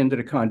who's coming into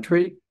the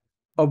country,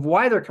 of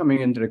why they're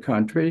coming into the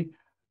country,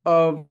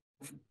 of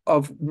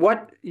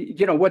what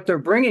what they're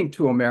bringing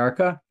to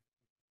America.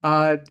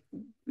 The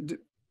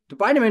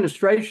Biden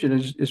administration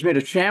has made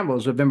a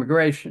shambles of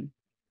immigration,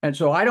 and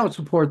so I don't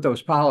support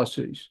those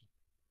policies.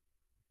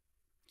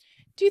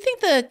 Do you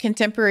think the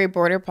contemporary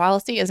border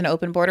policy is an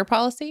open border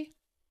policy?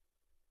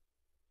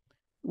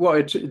 Well,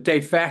 it's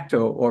de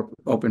facto or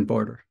open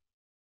border.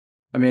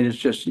 I mean, it's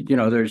just,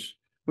 there's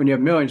when you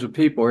have millions of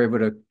people able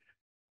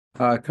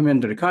to come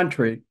into the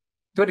country,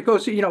 but it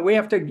goes, we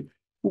have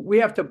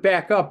to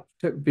back up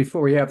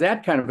before we have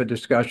that kind of a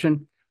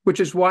discussion, which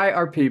is why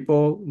are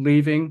people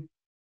leaving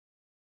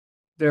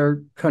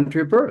their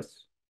country of birth?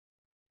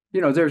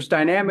 There's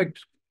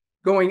dynamics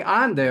going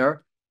on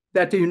there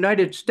that the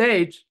United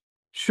States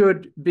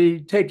should be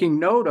taking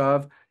note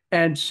of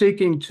and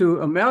seeking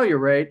to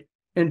ameliorate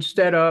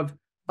instead of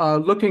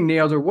looking the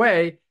other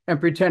way and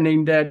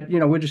pretending that,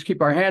 we'll just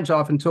keep our hands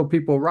off until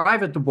people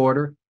arrive at the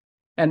border.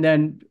 And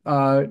then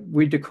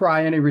we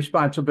decry any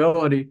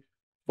responsibility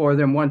for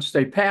them once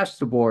they pass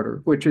the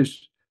border, which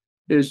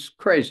is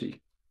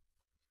crazy.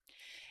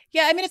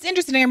 Yeah, I mean, it's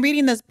interesting. I'm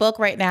reading this book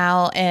right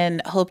now and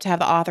hope to have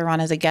the author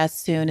on as a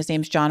guest soon. His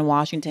name's John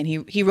Washington.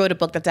 He wrote a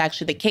book that's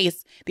actually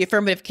the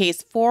affirmative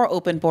case for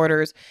open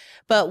borders.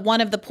 But one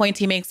of the points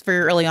he makes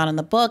very early on in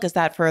the book is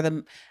that for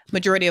the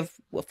majority of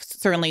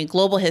certainly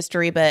global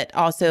history, but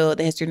also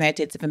the history of the United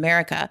States of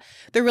America,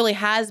 there really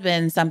has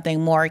been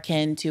something more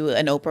akin to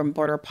an open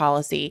border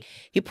policy.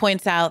 He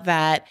points out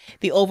that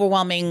the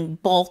overwhelming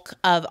bulk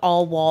of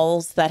all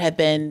walls that have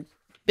been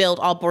built,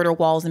 all border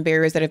walls and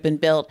barriers that have been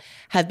built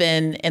have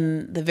been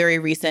in the very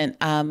recent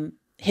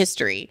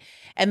history.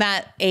 And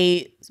that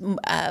a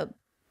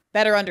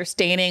better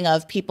understanding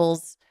of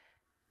people's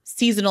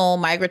seasonal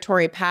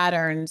migratory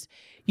patterns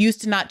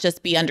used to not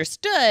just be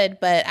understood,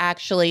 but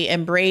actually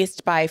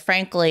embraced by,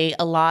 frankly,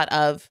 a lot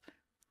of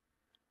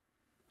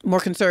more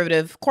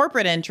conservative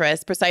corporate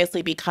interests,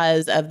 precisely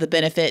because of the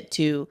benefit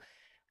to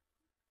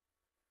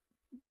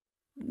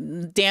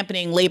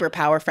dampening labor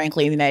power,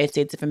 frankly, in the United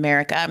States of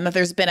America.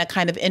 There's been a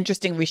kind of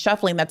interesting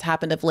reshuffling that's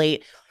happened of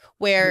late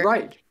where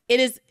it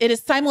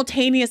is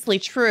simultaneously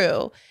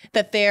true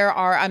that there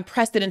are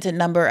unprecedented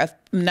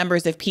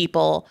numbers of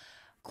people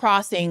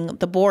crossing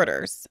the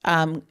borders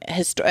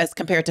as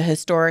compared to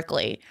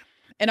historically.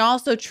 And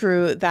also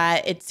true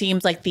that it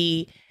seems like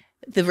the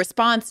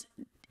response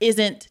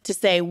isn't to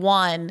say,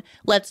 one,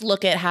 let's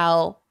look at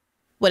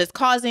what is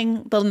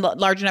causing the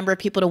larger number of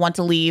people to want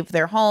to leave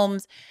their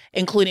homes,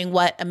 including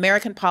what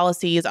American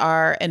policies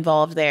are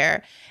involved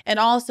there, and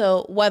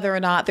also whether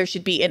or not there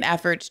should be an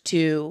effort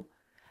to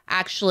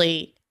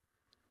actually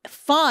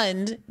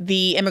fund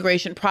the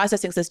immigration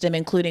processing system,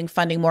 including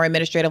funding more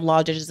administrative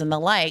law judges and the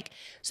like,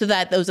 so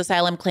that those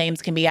asylum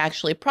claims can be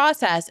actually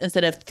processed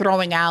instead of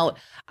throwing out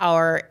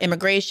our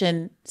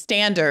immigration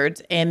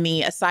standards and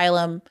the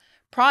asylum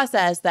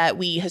process that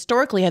we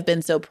historically have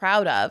been so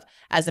proud of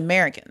as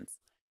Americans.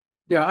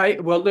 Yeah,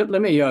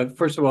 let me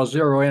first of all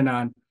zero in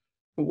on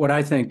what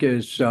I think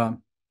is one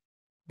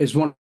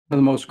of the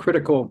most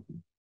critical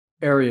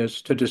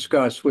areas to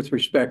discuss with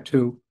respect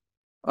to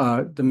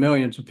the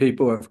millions of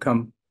people who have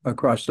come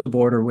across the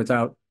border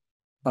without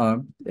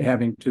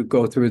having to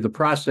go through the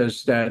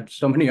process that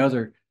so many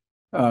other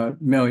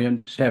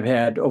millions have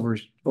had over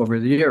the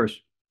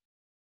years.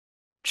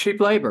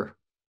 Cheap labor.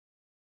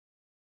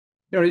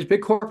 These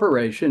big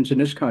corporations in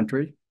this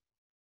country,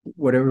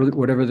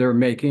 whatever they're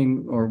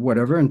making or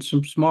whatever, and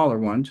some smaller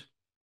ones,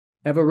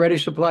 have a ready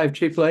supply of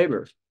cheap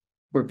labor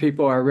where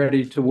people are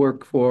ready to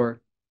work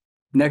for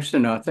next to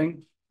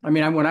nothing. I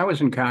mean, when I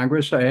was in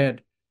Congress,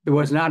 it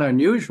was not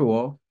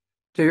unusual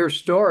to hear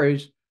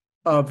stories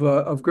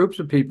of groups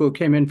of people who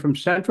came in from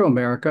Central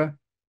America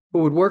who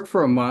would work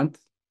for a month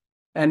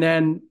and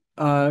then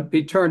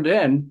be turned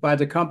in by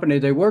the company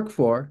they work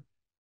for,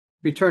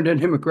 be turned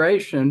in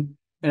immigration,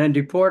 and then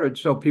deported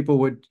so people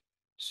would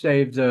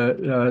save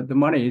the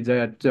money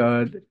that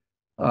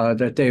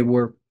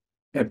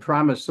they had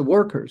promised the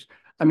workers.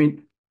 I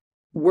mean,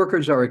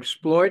 workers are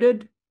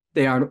exploited.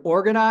 They aren't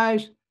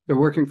organized. They're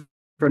working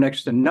for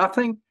next to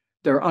nothing.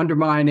 They're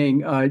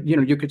undermining.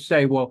 You could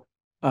say, well,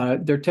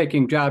 they're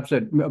taking jobs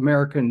that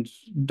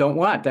Americans don't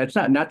want. That's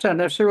not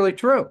necessarily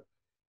true.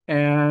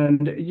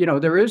 And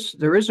there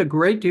is a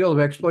great deal of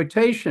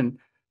exploitation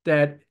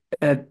that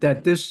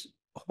this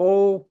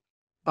whole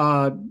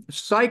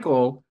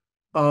cycle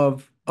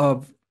of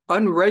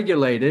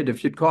unregulated,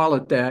 if you'd call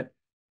it that,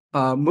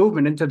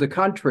 movement into the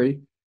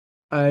country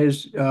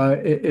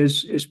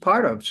is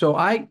part of. So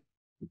I'm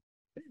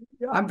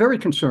very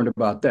concerned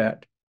about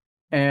that.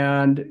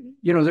 And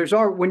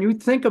when you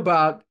think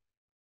about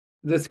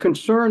the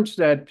concerns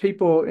that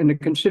people in the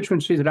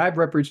constituency that I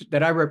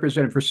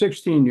represented for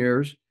 16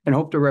 years and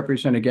hope to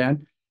represent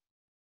again,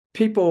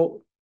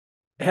 people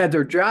had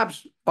their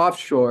jobs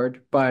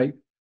offshored by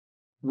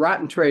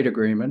rotten trade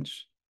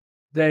agreements.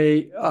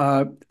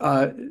 Their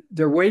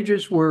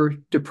wages were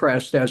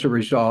depressed as a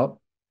result.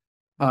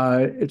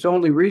 It's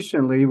only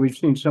recently we've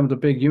seen some of the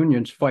big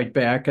unions fight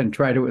back and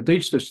try to at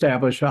least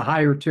establish a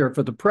higher tier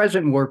for the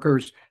present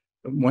workers.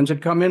 The ones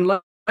that come in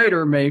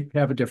later may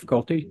have a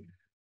difficulty.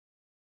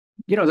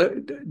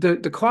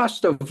 The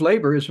cost of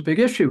labor is a big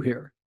issue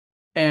here.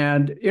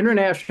 And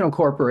international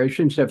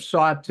corporations have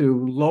sought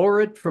to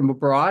lower it from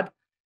abroad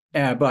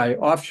by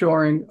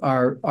offshoring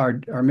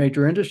our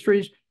major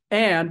industries.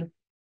 And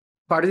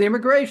part of the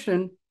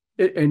immigration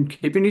and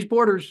keeping these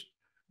borders,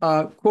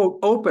 quote,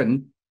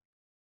 open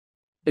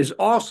is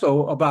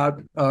also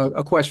about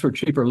a quest for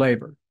cheaper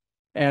labor.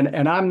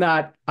 And I'm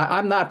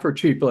not for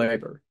cheap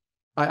labor.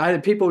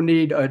 People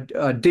need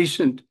a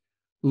decent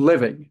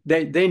living.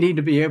 They need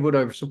to be able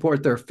to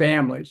support their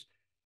families.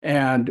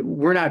 And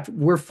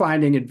we're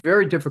finding it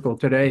very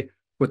difficult today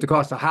with the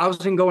cost of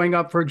housing going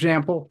up, for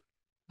example,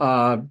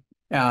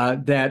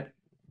 that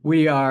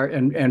we are,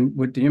 and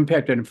with the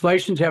impact that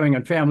inflation's having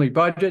on family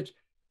budgets,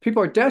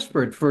 people are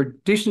desperate for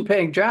decent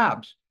paying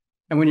jobs.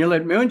 And when you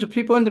let millions of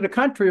people into the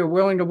country who are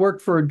willing to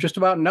work for just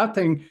about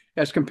nothing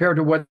as compared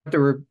to what they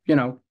were,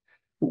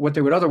 what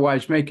they would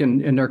otherwise make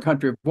in their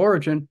country of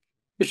origin,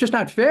 it's just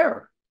not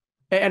fair.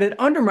 And it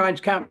undermines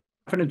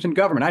confidence in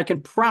government. I can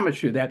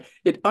promise you that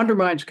it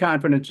undermines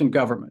confidence in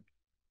government.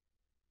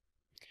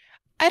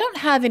 I don't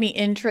have any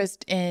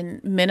interest in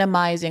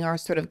minimizing or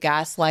sort of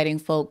gaslighting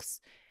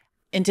folks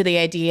into the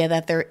idea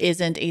that there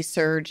isn't a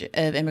surge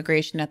of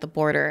immigration at the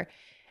border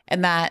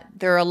and that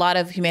there are a lot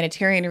of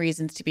humanitarian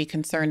reasons to be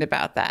concerned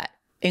about that,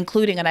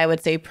 including, and I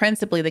would say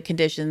principally, the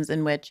conditions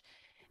in which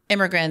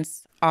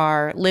immigrants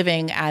are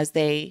living as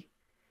they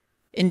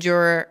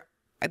endure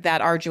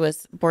that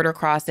arduous border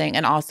crossing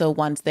and also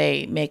once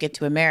they make it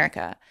to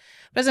America.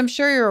 But as I'm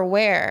sure you're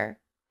aware,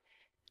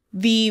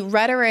 the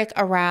rhetoric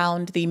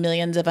around the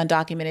millions of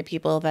undocumented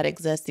people that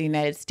exist in the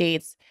United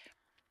States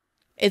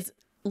is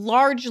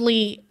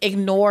largely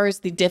ignores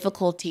the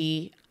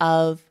difficulty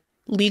of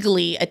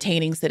legally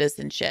attaining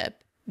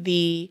citizenship,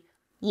 the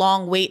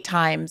long wait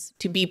times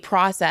to be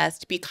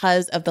processed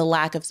because of the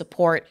lack of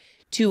support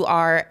to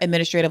our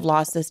administrative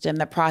law system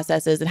that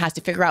processes and has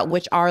to figure out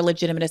which are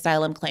legitimate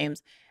asylum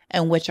claims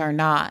and which are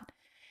not.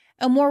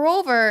 And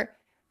moreover,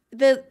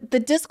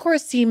 the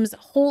discourse seems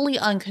wholly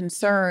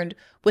unconcerned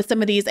with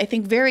some of these, I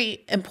think,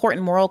 very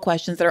important moral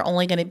questions that are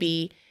only going to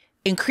be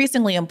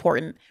increasingly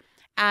important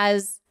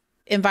as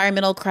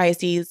environmental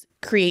crises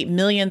create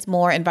millions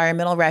more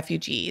environmental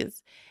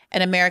refugees,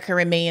 and America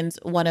remains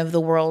one of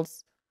the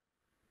world's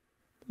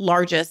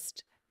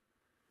largest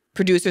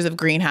producers of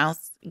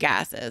greenhouse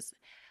gases.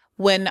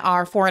 When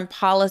our foreign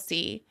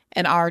policy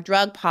and our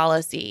drug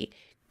policy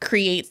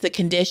creates the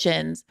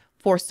conditions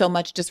for so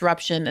much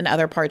disruption in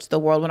other parts of the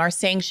world, when our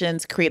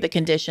sanctions create the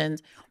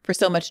conditions for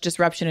so much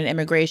disruption in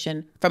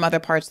immigration from other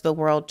parts of the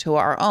world to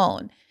our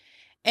own.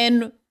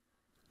 And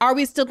are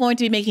we still going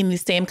to be making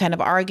these same kind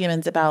of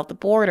arguments about the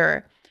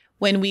border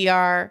when we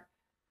are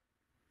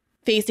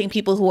facing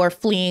people who are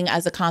fleeing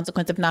as a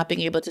consequence of not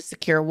being able to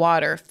secure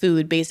water,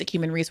 food, basic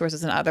human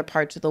resources in other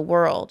parts of the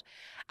world?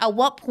 At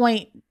what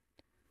point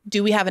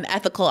do we have an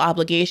ethical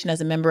obligation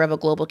as a member of a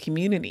global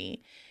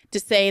community to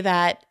say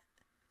that,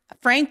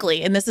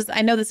 frankly, and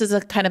I know this is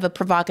a kind of a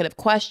provocative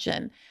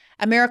question,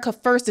 America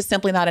first is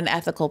simply not an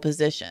ethical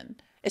position,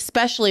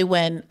 especially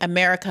when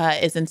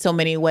America is in so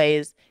many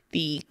ways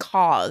the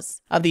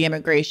cause of the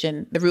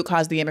immigration, the root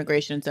cause of the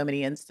immigration in so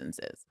many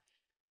instances?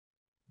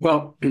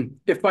 Well,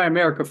 if by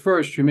America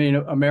first you mean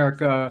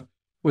America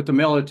with the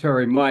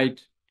military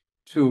might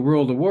to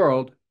rule the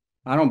world,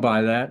 I don't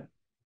buy that.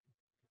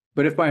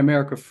 But if by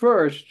America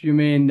first you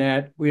mean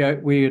that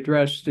we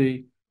address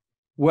the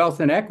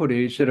wealth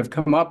inequities that have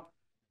come up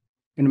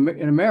in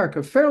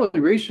America fairly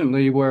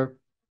recently, where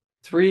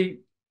 3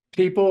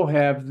 people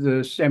have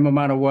the same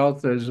amount of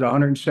wealth as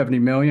 170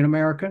 million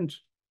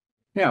Americans.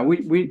 Yeah,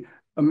 we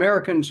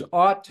Americans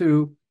ought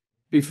to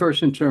be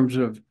first in terms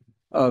of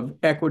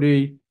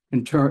equity,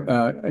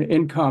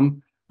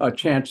 income, a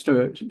chance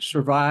to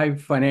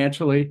survive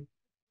financially.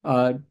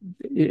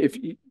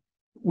 You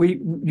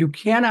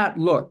cannot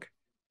look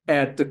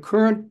at the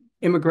current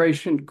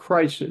immigration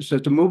crisis,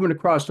 at the movement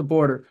across the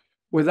border,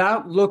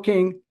 without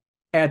looking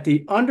at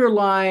the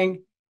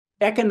underlying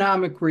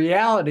economic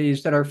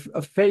realities that are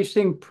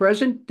facing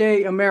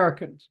present-day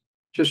Americans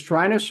just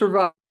trying to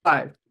survive.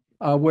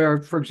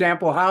 Where, for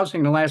example,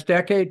 housing in the last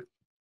decade,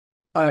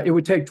 it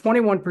would take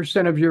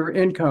 21% of your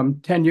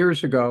income 10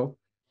 years ago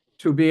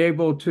to be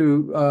able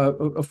to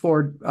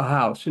afford a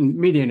house and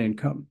median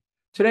income.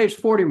 Today it's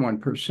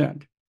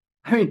 41%.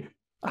 I mean,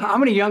 how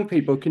many young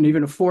people can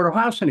even afford a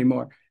house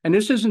anymore? And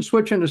this isn't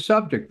switching the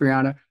subject,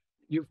 Brianna.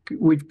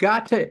 We've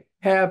got to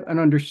have an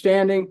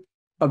understanding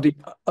of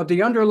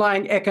the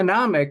underlying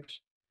economics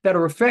that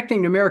are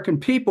affecting the American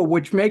people,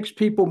 which makes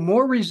people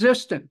more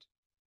resistant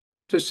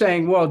to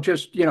saying, well,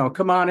 just,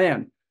 come on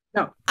in.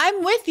 No,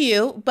 I'm with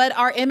you, but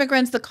are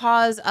immigrants the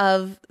cause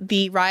of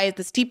the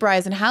steep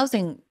rise in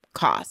housing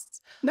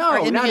costs? Are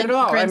no, not at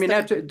all. I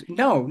immigrants mean,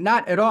 no,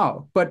 not at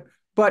all. But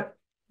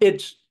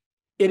it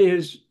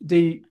is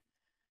the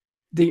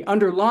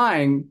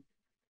underlying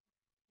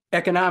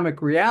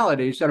economic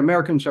realities that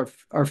Americans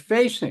are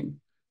facing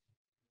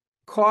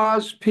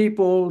cause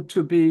people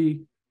to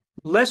be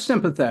less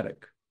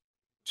sympathetic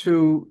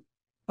to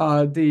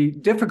the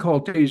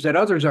difficulties that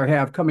others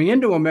have coming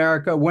into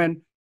America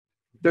when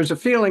there's a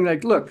feeling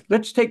like, look,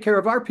 let's take care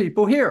of our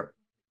people here.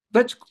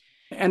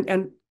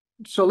 And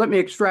so let me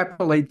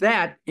extrapolate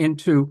that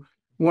into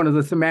one of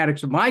the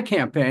thematics of my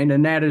campaign,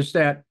 and that is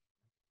that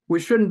we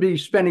shouldn't be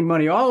spending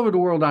money all over the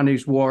world on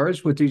these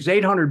wars with these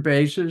 800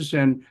 bases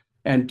and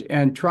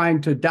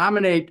trying to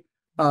dominate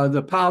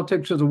the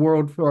politics of the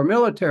world for our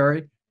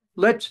military.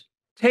 Let's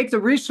take the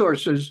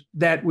resources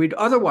that we'd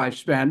otherwise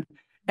spend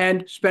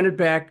and spend it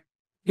back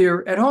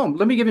here at home.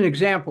 Let me give you an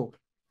example.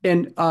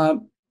 In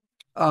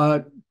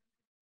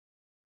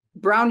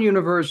Brown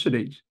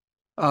University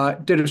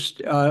did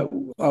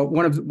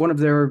one of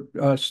their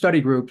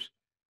study groups,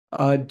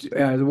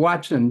 the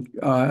Watson,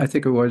 I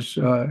think it was,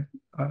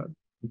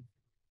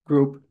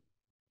 group,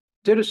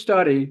 did a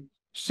study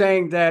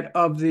saying that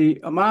of the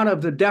amount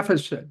of the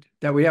deficit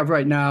that we have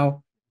right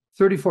now,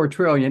 34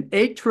 trillion,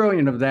 8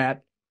 trillion of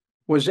that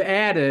was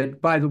added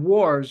by the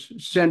wars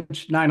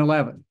since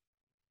 9/11.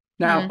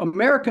 Now,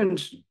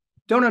 Americans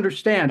don't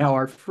understand how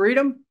our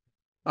freedom,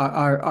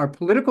 our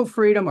political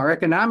freedom, our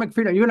economic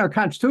freedom, even our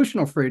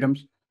constitutional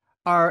freedoms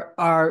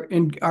are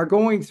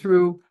going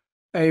through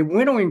a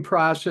winnowing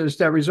process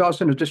that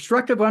results in a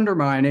destructive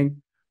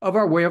undermining of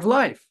our way of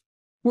life.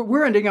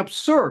 We're ending up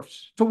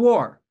serfs to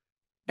war.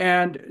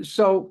 And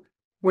so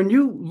when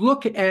you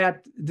look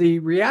at the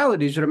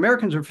realities that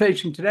Americans are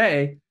facing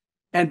today,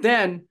 and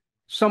then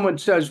someone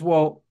says,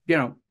 well,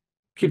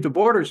 keep the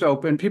borders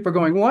open, people are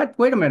going, what?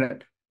 Wait a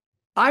minute.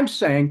 I'm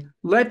saying,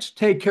 let's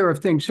take care of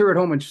things here at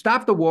home and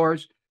stop the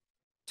wars,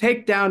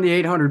 take down the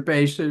 800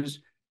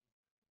 bases,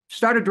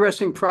 start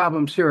addressing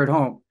problems here at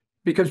home,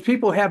 because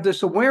people have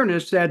this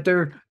awareness that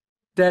our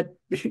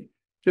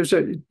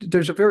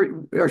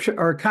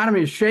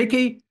economy is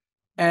shaky,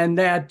 and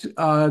that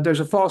there's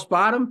a false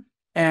bottom,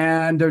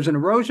 and there's an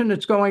erosion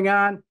that's going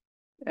on,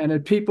 and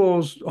that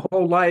people's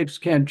whole lives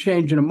can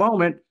change in a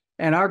moment,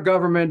 and our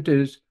government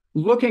is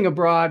looking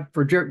abroad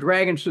for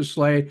dragons to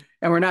slay,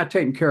 and we're not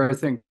taking care of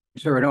things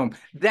here at home.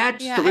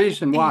 That's the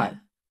reason why. Yeah.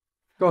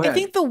 Go ahead. I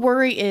think the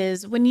worry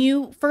is when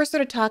you first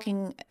started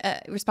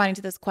responding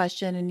to this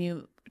question, and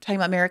you talking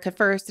about America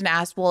First, and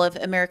asked, well, if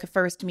America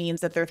First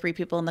means that there are 3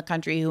 people in the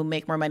country who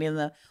make more money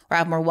or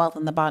have more wealth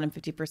than the bottom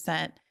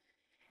 50%.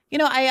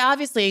 I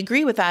obviously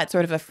agree with that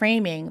sort of a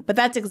framing, but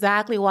that's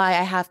exactly why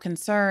I have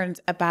concerns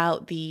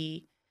about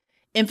the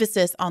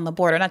emphasis on the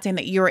border. I'm not saying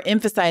that you're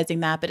emphasizing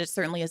that, but it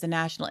certainly is a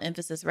national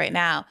emphasis right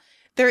now.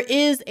 There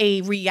is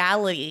a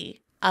reality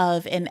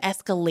of an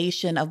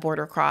escalation of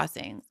border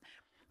crossings.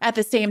 At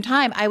the same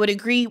time, I would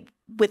agree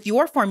with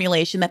your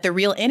formulation that the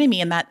real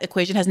enemy in that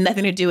equation has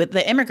nothing to do with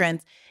the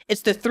immigrants.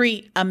 It's the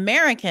 3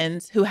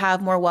 Americans who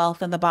have more wealth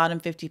than the bottom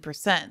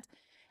 50%.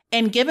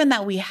 And given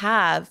that we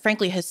have,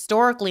 frankly,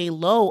 historically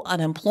low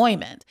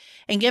unemployment,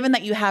 and given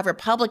that you have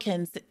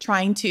Republicans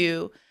trying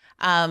to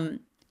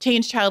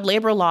change child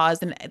labor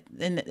laws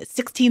in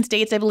 16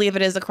 states, I believe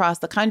it is, across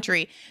the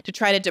country, to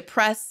try to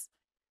depress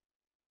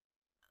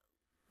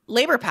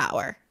labor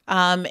power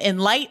in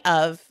light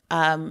of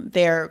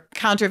their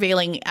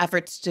countervailing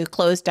efforts to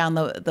close down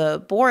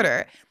the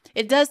border,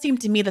 it does seem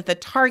to me that the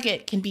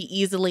target can be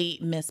easily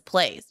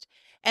misplaced.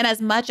 And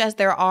as much as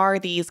there are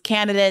these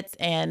candidates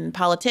and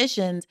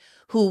politicians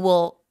who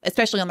will,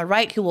 especially on the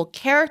right, who will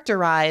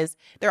characterize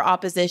their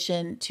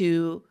opposition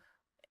to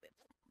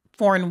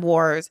foreign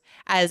wars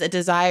as a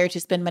desire to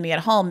spend money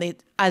at home, they,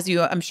 as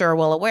you, I'm sure, are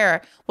well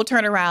aware, will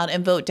turn around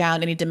and vote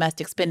down any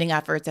domestic spending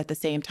efforts at the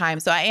same time.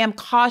 So I am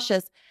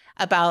cautious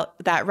about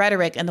that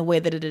rhetoric and the way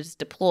that it is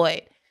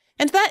deployed.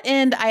 And to that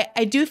end,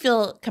 I do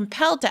feel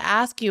compelled to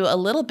ask you a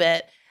little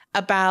bit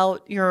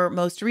about your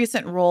most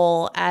recent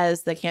role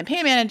as the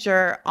campaign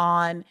manager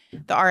on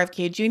the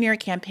RFK Jr.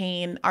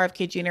 campaign.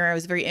 RFK Jr.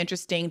 was very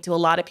interesting to a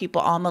lot of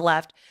people on the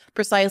left,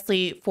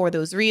 precisely for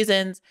those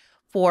reasons,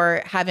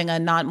 for having a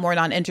more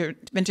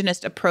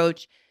non-interventionist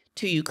approach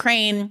to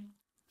Ukraine,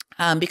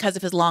 because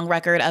of his long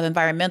record of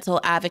environmental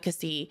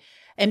advocacy,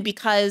 and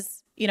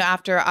because,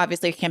 after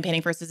obviously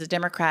campaigning first as a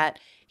Democrat,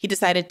 he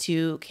decided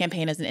to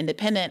campaign as an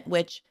independent,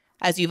 which,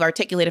 as you've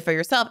articulated for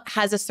yourself,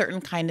 has a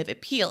certain kind of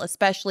appeal,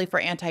 especially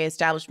for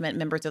anti-establishment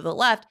members of the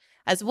left,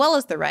 as well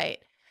as the right.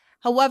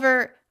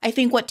 However, I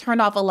think what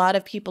turned off a lot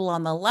of people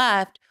on the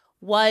left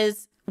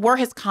were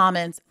his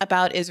comments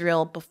about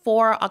Israel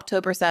before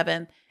October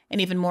 7th, and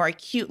even more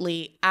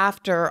acutely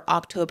after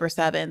October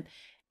 7th.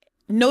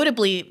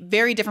 Notably,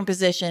 very different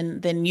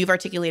position than you've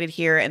articulated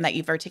here and that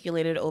you've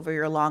articulated over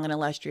your long and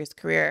illustrious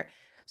career.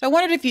 So I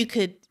wondered if you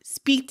could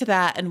speak to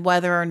that and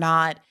whether or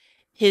not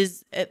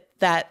his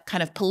that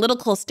kind of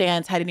political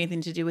stance had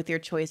anything to do with your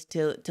choice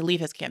to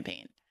leave his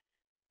campaign?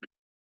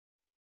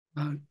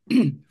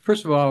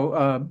 First of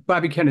all,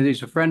 Bobby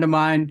Kennedy's a friend of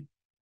mine.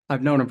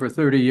 I've known him for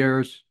 30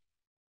 years.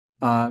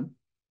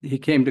 He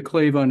came to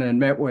Cleveland and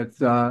met with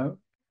my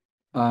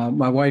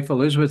wife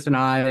Elizabeth and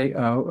I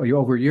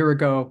over a year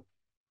ago,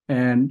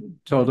 and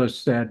told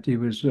us that he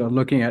was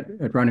looking at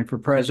running for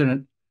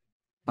president.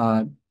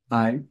 I,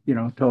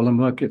 told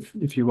him, look,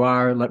 if you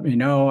are, let me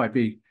know. I'd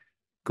be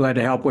glad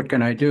to help. What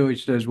can I do? He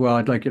says, well,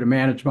 I'd like you to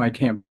manage my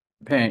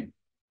campaign.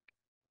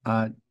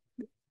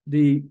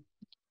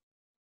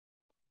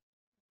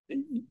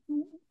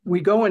 We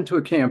go into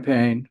a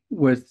campaign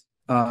with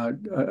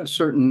a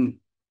certain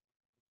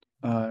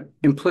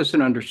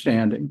implicit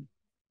understanding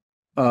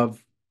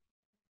of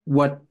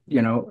what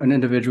an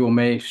individual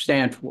may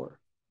stand for,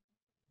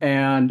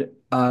 and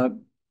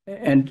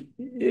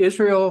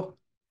Israel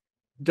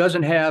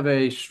doesn't have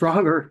a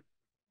stronger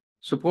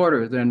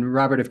supporter than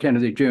Robert F.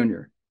 Kennedy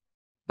Jr.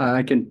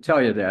 I can tell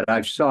you that.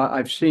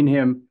 I've seen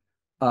him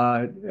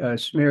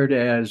smeared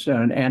as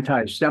an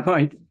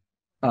anti-Semite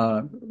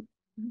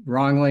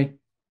wrongly,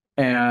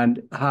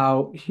 and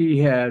how he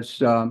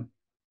has a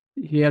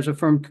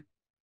firm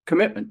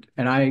commitment,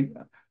 and I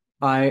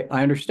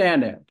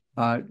understand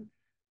that.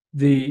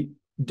 The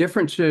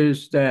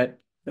differences that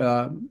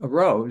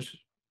arose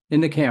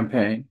in the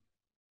campaign,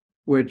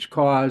 which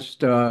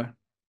caused us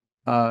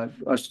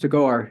to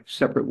go our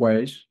separate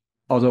ways,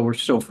 although we're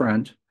still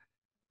friends,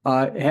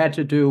 had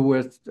to do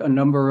with a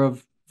number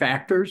of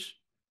factors.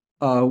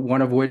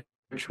 One of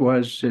which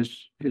was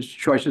his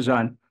choices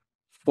on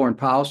foreign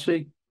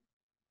policy.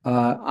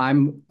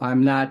 I'm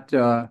not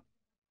the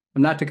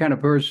kind of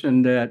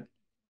person that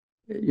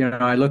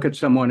I look at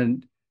someone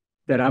and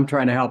that I'm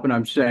trying to help and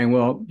I'm saying,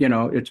 well,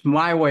 it's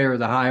my way or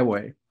the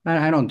highway.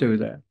 I don't do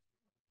that.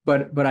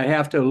 But I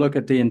have to look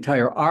at the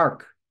entire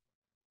arc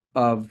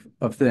of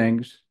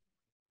things,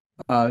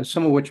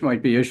 some of which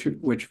might be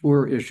which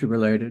were issue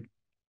related,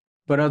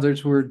 but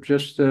others were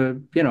just the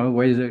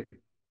way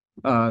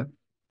the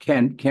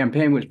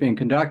campaign was being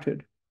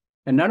conducted.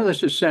 And none of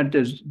this is sent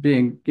as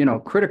being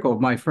critical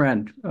of my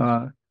friend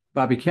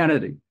Bobby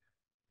Kennedy,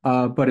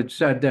 but it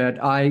said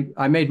that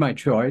I made my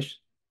choice,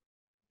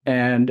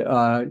 and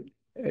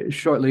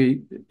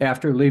shortly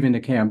after leaving the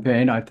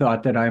campaign, I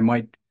thought that I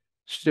might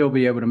still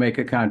be able to make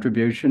a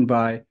contribution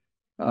by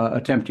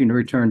attempting to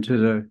return to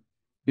the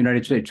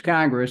United States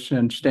Congress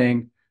and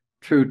staying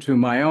true to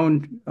my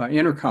own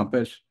inner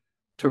compass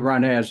to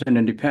run as an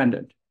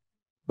independent.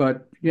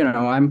 But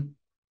I'm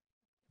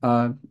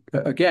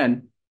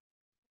again,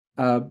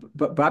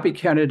 but Bobby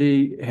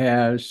Kennedy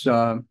has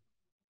a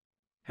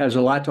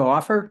lot to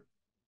offer.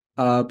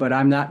 But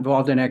I'm not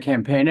involved in that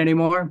campaign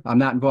anymore. I'm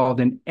not involved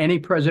in any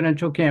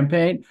presidential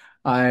campaign.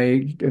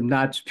 I am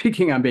not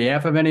speaking on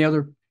behalf of any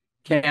other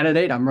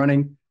candidate. I'm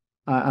running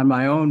on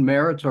my own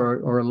merits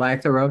or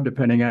lack thereof,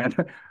 depending on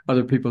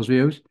other people's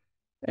views.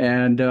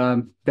 And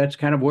that's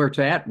kind of where it's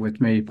at with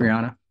me,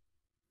 Brianna.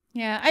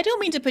 Yeah, I don't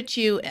mean to put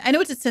you, I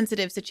know it's a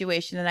sensitive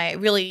situation, and I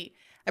really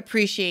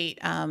appreciate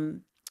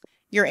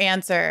your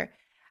answer.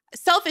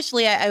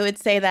 Selfishly, I would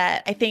say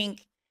that I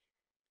think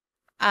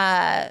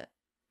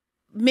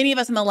many of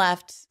us on the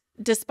left,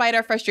 despite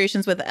our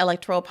frustrations with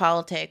electoral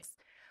politics,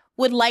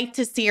 would like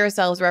to see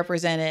ourselves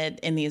represented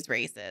in these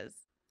races.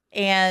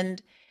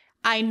 And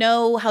I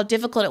know how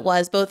difficult it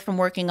was, both from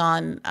working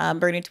on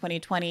Bernie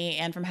 2020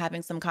 and from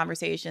having some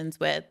conversations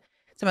with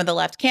some of the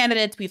left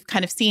candidates. We've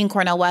kind of seen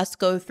Cornel West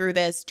go through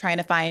this, trying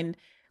to find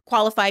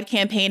qualified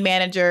campaign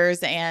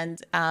managers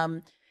and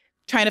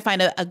trying to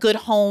find a good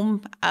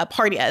home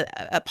party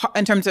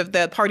in terms of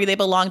the party they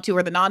belong to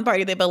or the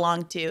non-party they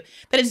belong to.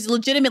 But it's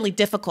legitimately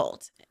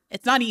difficult.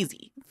 It's not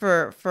easy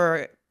for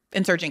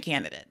insurgent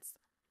candidates,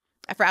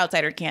 for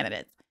outsider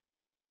candidates.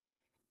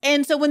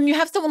 And so when you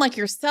have someone like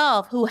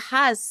yourself who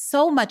has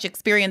so much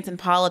experience in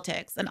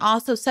politics and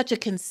also such a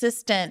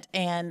consistent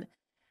and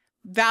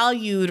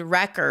valued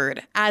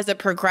record as a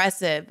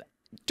progressive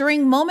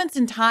during moments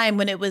in time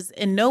when it was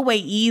in no way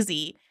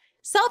easy,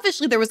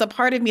 selfishly, there was a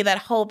part of me that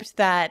hoped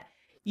that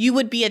you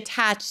would be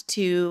attached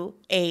to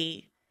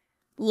a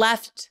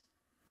left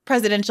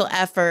presidential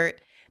effort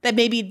that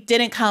maybe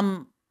didn't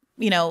come,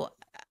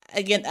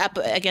 up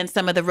against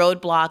some of the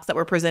roadblocks that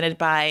were presented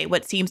by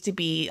what seems to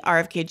be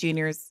RFK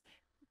Jr.'s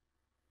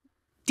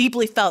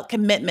deeply felt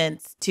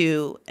commitments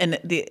to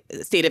the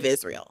state of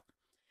Israel.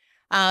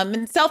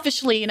 And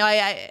selfishly,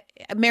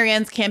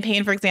 Marianne's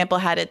campaign, for example,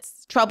 had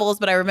its troubles,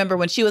 but I remember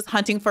when she was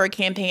hunting for a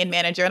campaign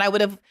manager, and I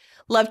would have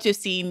loved to have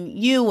seen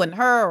you and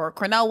her or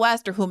Cornel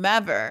West or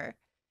whomever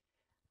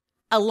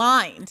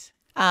aligned,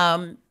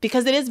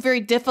 because it is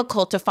very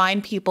difficult to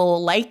find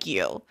people like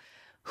you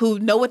who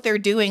know what they're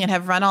doing and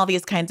have run all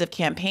these kinds of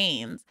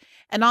campaigns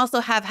and also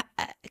have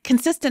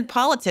consistent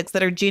politics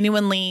that are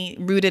genuinely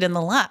rooted in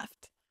the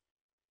left.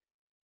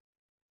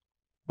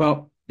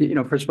 Well,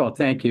 first of all,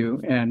 thank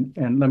you.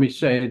 And let me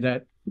say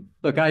that,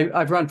 look,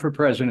 I've run for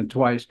president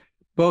twice.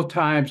 Both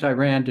times I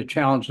ran to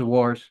challenge the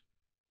wars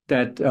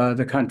that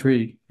the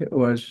country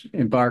was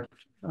embarked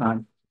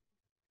on.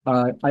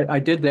 I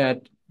did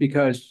that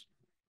because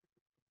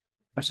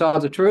I saw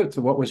the truth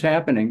of what was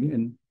happening.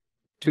 In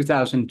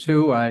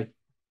 2002, I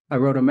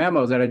wrote a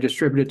memo that I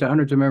distributed to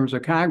hundreds of members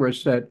of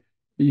Congress that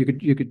you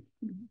could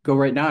go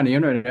right now on the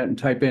internet and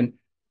type in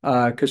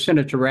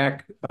Kucinich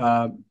Iraq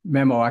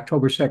memo,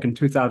 October 2nd,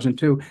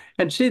 2002,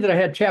 and see that I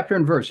had chapter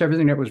and verse,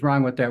 everything that was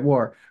wrong with that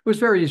war. It was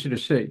very easy to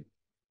see.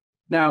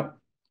 Now,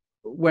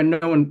 when no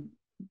one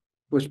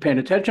was paying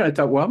attention, I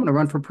thought, well, I'm going to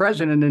run for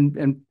president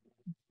and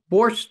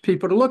force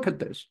people to look at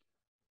this.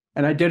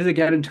 And I did it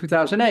again in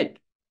 2008.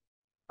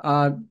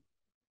 I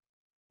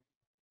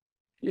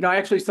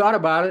actually thought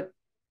about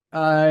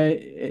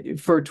it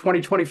for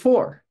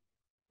 2024.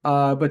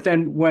 But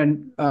then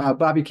when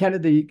Bobby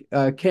Kennedy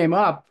came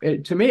up,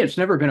 to me, it's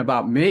never been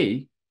about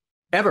me,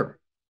 ever.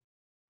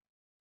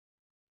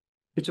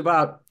 It's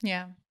about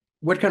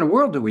what kind of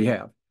world do we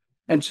have?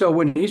 And so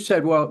when he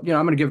said, well, I'm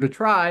going to give it a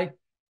try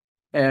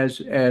as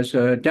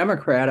a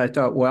Democrat, I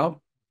thought,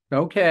 well,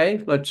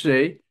 okay, let's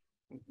see.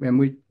 And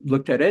we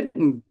looked at it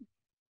and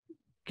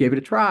gave it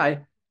a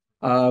try.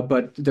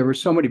 But there were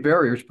so many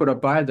barriers put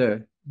up by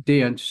the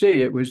DNC,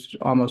 it was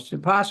almost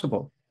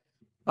impossible.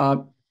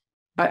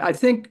 I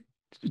think,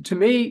 to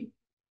me,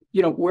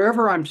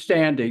 wherever I'm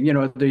standing,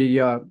 I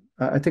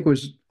think it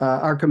was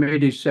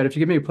Archimedes said, if you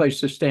give me a place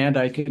to stand,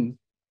 I can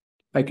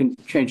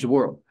change the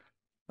world.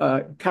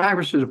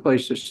 Congress is a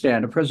place to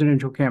stand. A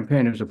presidential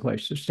campaign is a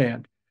place to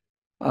stand.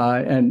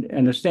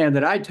 And the stand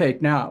that I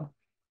take now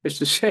is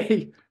to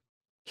say,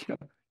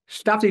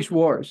 stop these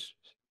wars.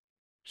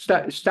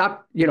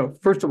 Stop,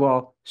 first of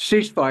all,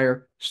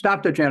 ceasefire,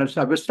 stop the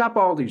genocide, but stop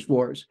all these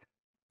wars.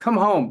 Come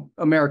home,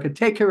 America.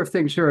 Take care of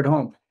things here at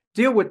home.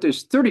 Deal with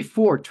this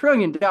 $34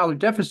 trillion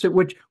deficit,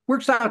 which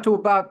works out to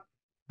about,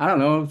 I don't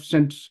know,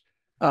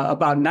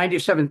 about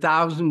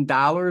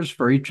 $97,000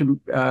 for each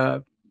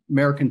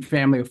American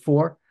family of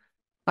four.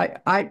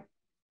 I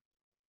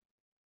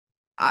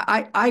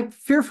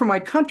fear for my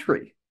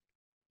country.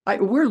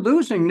 We're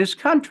losing this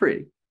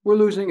country. We're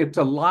losing it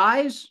to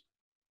lies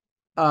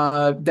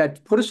that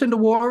put us into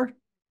war.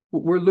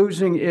 We're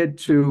losing it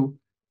to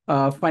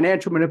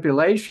financial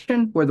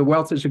manipulation, where the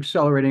wealth is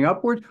accelerating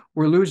upward.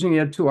 We're losing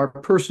it to our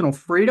personal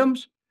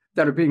freedoms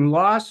that are being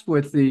lost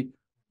with the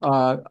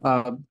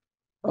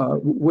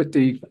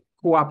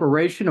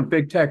cooperation of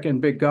big tech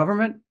and big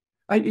government.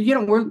 We're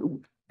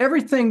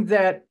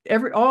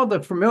all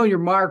the familiar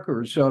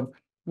markers of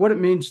what it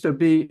means to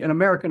be an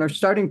American are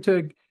starting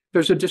to.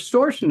 There's a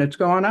distortion that's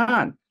going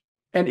on,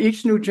 and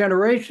each new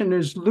generation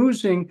is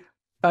losing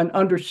an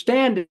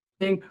understanding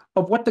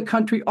of what the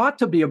country ought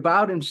to be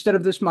about, instead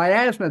of this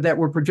miasma that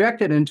we're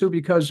projected into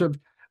because of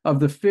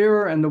the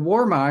fear and the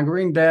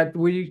warmongering that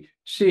we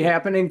see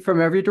happening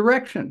from every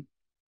direction.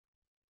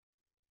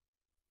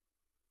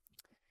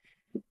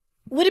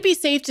 Would it be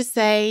safe to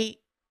say,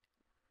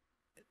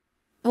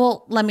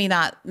 well, let me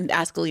not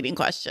ask a leading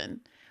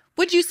question.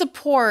 Would you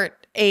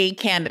support a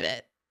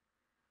candidate,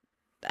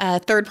 a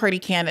third-party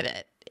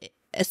candidate,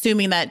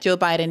 assuming that Joe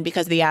Biden,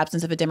 because of the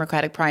absence of a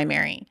Democratic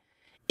primary,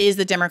 is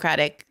the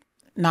Democratic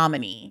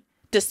nominee,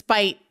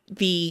 despite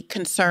the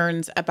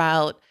concerns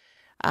about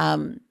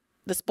the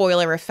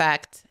spoiler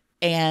effect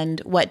and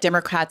what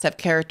Democrats have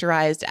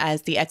characterized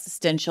as the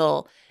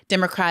existential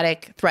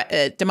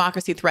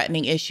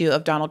democracy-threatening issue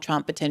of Donald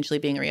Trump potentially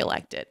being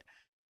reelected?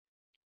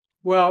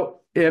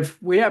 Well,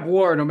 if we have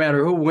war, no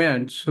matter who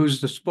wins, who's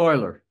the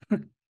spoiler?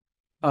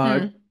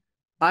 I'm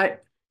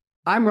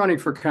running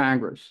for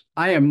Congress.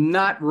 I am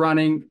not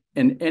running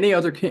in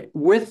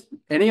with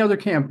any other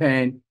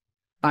campaign.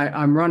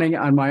 I'm running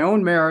on my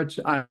own merits,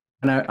 on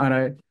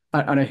a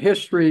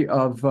history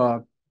of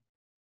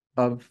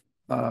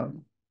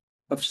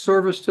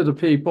service to the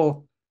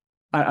people,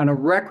 on a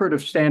record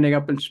of standing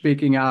up and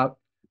speaking out.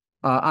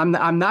 I'm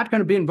not going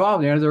to be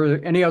involved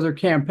in any other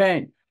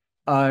campaign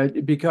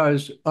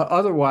because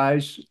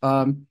otherwise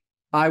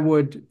it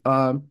would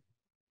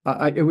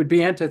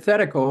be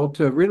antithetical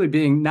to really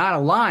being not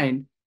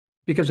aligned.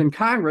 Because in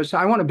Congress,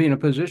 I want to be in a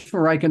position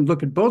where I can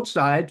look at both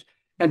sides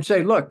and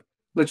say, look,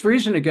 let's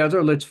reason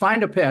together. Let's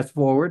find a path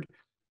forward,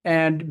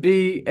 and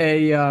be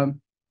a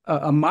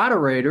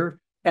moderator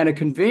and a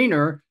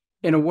convener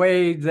in a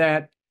way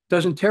that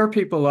doesn't tear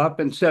people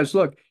up and says,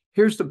 "Look,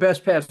 here's the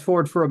best path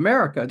forward for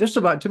America." This is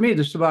about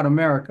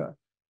America,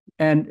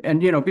 and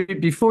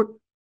before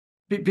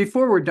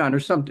we're done,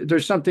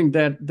 there's something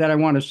that I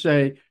want to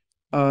say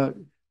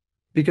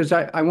because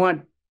I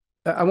want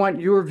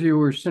your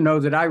viewers to know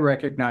that I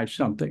recognize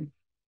something.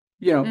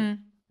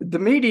 The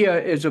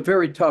media is a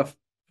very tough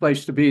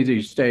place to be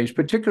these days,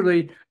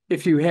 particularly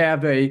if you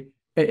have an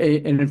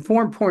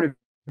informed point of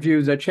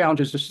view that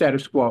challenges the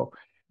status quo.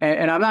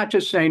 And I'm not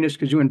just saying this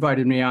because you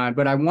invited me on,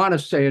 but I want to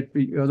say it,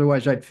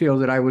 otherwise I'd feel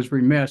that I was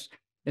remiss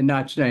in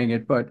not saying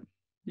it. But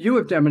you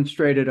have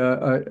demonstrated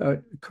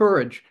a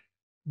courage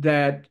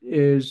that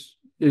is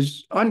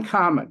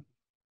uncommon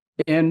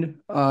in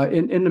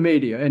the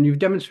media, and you've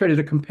demonstrated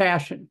a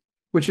compassion,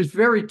 which is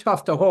very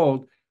tough to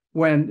hold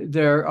when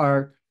there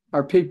are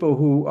people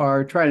who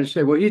are trying to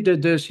say, well, he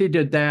did this, he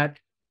did that.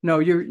 No,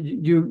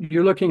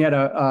 you're looking at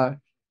a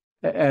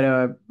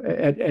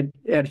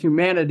at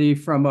humanity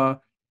from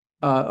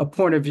a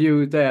point of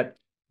view that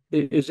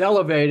is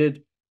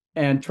elevated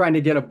and trying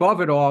to get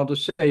above it all to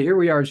say, here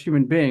we are as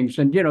human beings.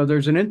 And,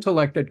 there's an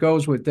intellect that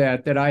goes with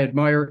that I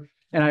admire,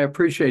 and I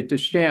appreciate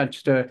this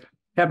chance to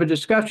have a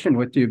discussion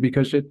with you,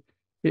 because it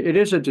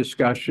is a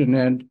discussion,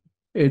 and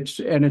it's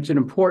an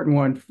important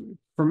one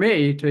for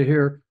me to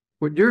hear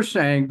what you're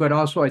saying, but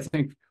also I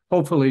think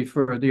hopefully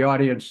for the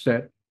audience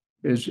that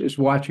is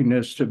watching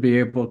this to be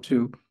able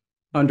to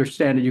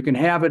understand that you can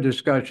have a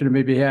discussion and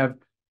maybe have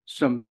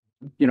some,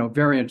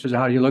 variances of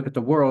how you look at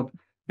the world,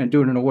 and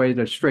do it in a way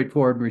that's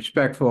straightforward and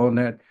respectful, and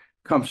that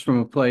comes from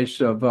a place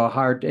of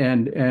heart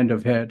and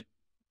of head.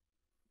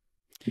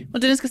 Well,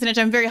 Dennis Kucinich,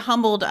 I'm very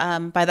humbled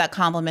by that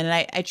compliment,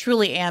 and I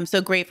truly am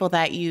so grateful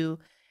that you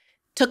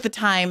took the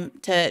time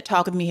to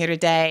talk with me here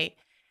today.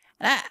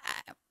 And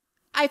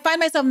I find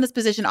myself in this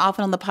position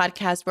often on the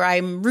podcast where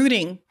I'm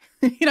rooting,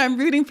 I'm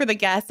rooting for the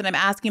guests, and I'm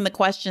asking the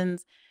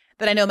questions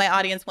that I know my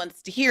audience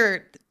wants to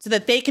hear so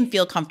that they can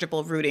feel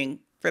comfortable rooting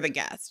for the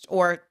guest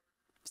or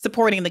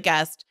supporting the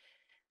guest,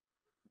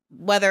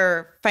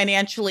 whether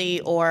financially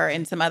or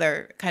in some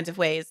other kinds of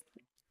ways.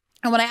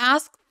 And when I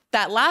ask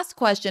that last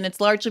question, it's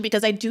largely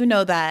because I do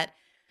know that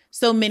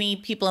so many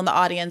people in the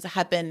audience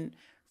have been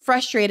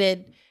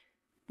frustrated,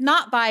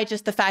 not by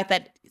just the fact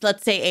that,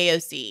 let's say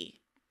AOC,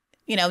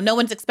 no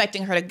one's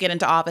expecting her to get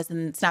into office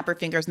and snap her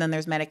fingers and then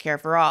there's Medicare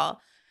for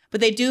all. But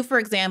they do, for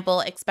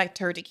example, expect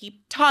her to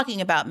keep talking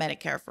about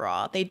Medicare for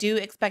all. They do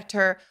expect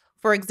her,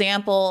 for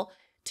example,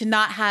 to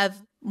not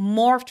have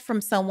morphed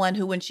from someone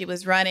who, when she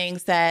was running,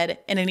 said,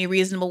 in any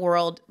reasonable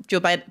world,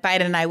 Joe Biden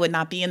and I would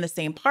not be in the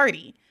same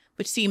party,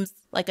 which seems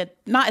like a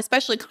not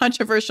especially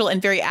controversial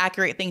and very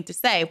accurate thing to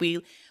say.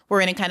 We're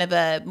in a kind of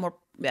a more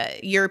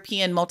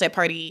European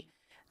multi-party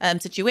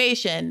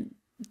situation.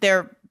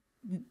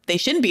 They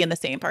shouldn't be in the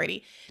same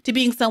party, to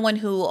being someone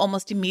who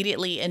almost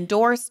immediately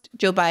endorsed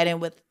Joe Biden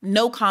with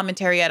no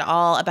commentary at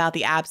all about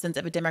the absence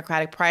of a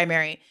Democratic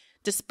primary,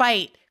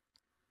 despite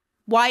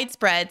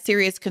widespread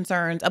serious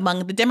concerns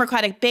among the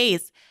Democratic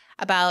base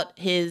about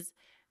his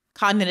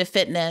cognitive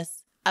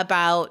fitness,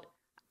 about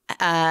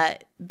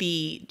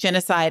the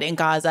genocide in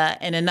Gaza,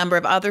 and a number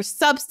of other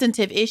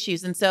substantive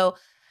issues. And so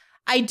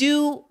I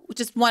did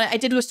just want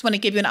to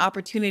give you an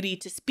opportunity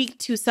to speak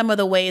to some of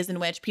the ways in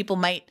which people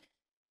might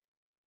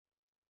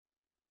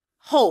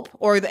hope,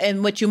 or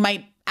in which you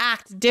might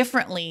act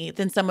differently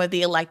than some of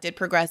the elected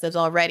progressives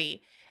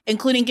already,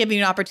 including giving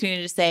you an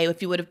opportunity to say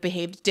if you would have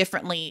behaved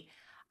differently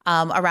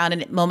around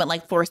a moment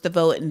like force the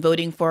vote and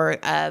voting for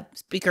a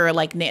speaker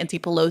like Nancy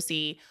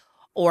Pelosi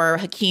or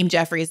Hakeem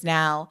Jeffries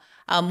now.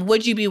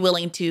 Would you be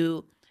willing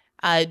to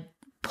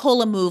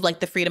pull a move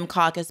like the Freedom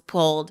Caucus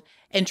pulled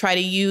and try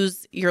to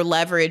use your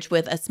leverage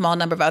with a small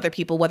number of other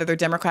people, whether they're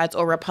Democrats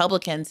or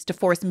Republicans, to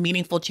force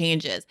meaningful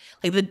changes?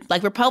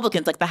 Like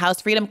Republicans, like the House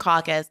Freedom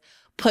Caucus,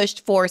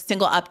 pushed for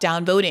single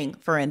up-down voting,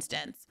 for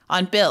instance,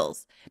 on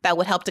bills that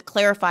would help to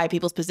clarify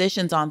people's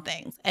positions on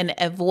things and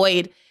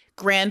avoid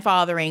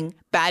grandfathering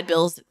bad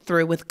bills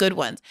through with good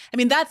ones. I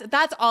mean,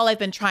 that's all I've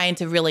been trying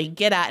to really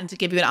get at, and to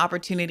give you an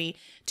opportunity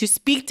to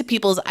speak to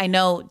people's, I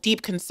know,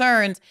 deep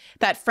concerns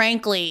that,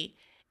 frankly,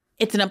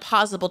 it's an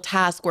impossible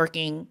task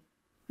working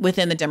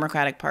within the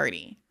Democratic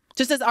Party.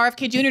 Just as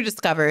RFK Jr.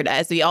 discovered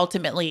as we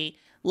ultimately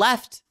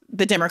left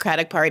the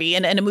Democratic Party,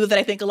 and a move that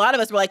I think a lot of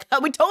us were like, oh,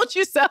 we told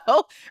you so,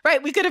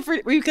 right? We could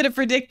have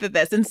predicted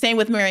this. And same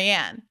with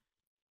Marianne.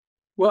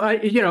 Well,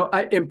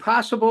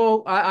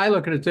 impossible. I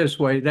look at it this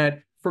way,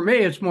 that for me,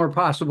 it's more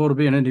possible to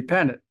be an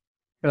independent.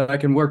 I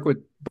can work with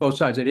both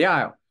sides of the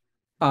aisle.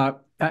 I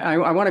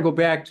want to go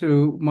back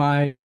to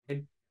my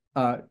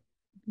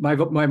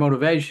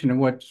motivation and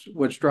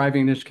what's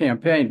driving this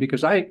campaign,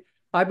 because I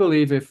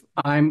believe if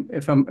I'm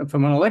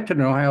elected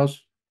in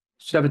Ohio's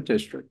 7th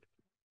district,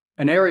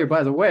 an area,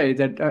 by the way,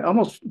 that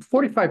almost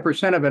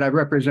 45% of it I've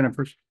represented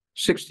for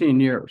 16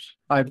 years.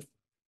 I'm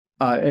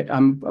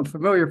a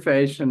familiar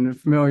face and a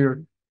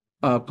familiar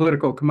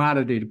political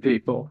commodity to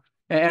people,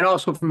 and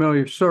also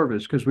familiar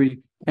service, because we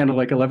handle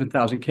like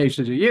 11,000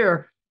 cases a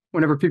year.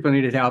 Whenever people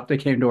needed help, they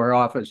came to our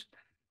office.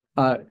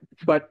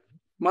 But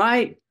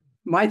my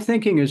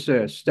thinking is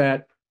this,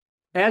 that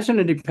as an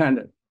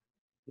independent,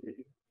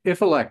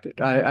 if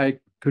elected, I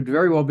could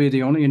very well be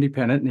the only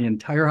independent in the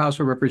entire House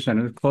of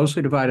Representatives,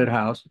 closely divided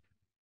House.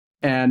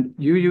 And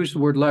you used the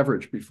word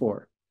leverage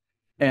before.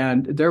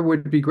 And there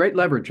would be great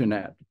leverage in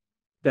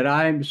that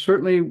I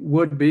certainly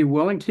would be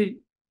willing to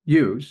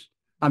use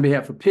on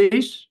behalf of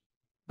peace,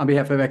 on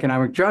behalf of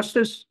economic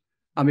justice,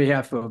 on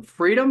behalf of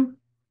freedom,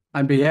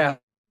 on behalf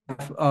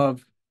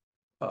of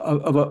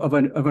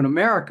an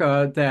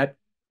America that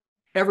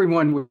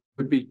everyone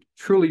would be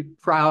truly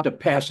proud to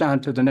pass on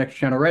to the next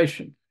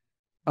generation.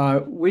 I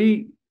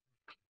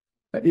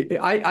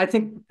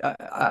think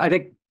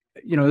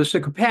this is a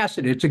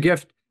capacity. It's a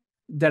gift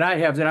that I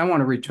have that I want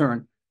to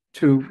return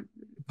to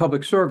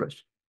public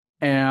service.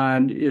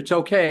 And it's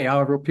okay,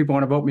 however people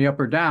want to vote me up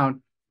or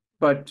down.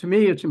 But to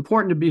me, it's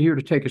important to be here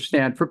to take a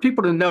stand, for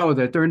people to know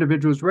that there are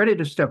individuals ready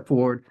to step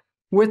forward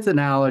with the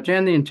knowledge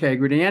and the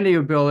integrity and the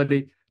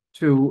ability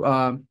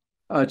to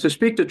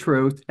speak the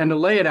truth and to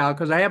lay it out,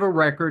 because I have a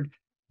record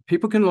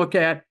people can look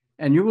at,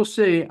 and you will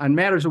see on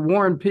matters of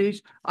war and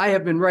peace, I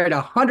have been right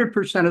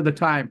 100% of the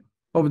time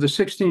over the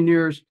 16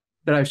 years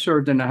that I've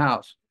served in the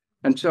House.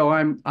 And so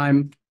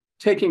I'm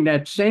taking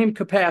that same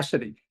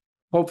capacity,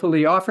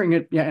 hopefully offering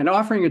it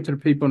to the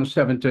people in the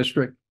 7th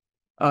District.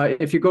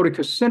 If you go to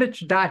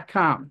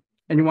Kucinich.com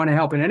and you want to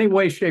help in any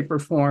way, shape, or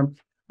form,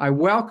 I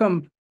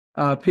welcome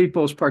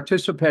people's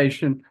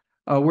participation.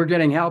 We're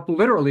getting help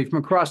literally from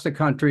across the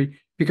country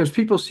because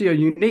people see a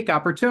unique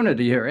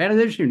opportunity here, and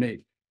it is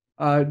unique.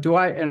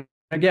 And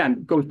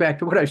again, goes back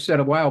to what I said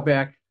a while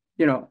back,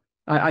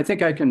 I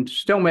think I can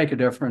still make a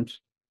difference,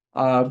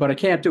 but I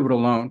can't do it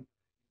alone.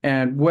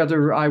 And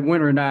whether I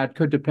win or not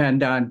could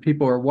depend on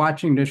people who are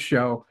watching this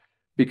show,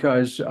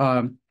 because it's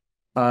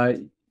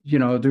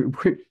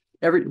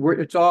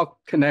all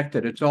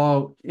connected. It's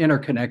all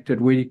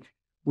interconnected. We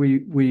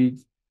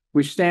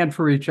stand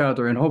for each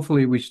other, and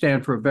hopefully we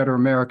stand for a better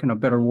America and a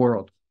better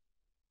world.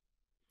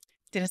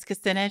 Dennis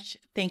Kucinich,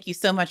 thank you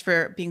so much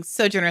for being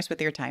so generous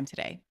with your time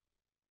today.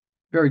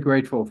 Very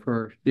grateful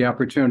for the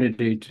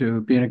opportunity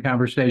to be in a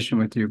conversation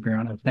with you,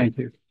 Brianna. Thank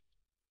you.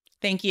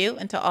 Thank you.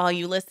 And to all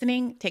you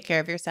listening, take care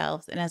of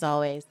yourselves. And as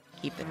always,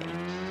 keep the faith.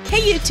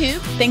 Hey, YouTube.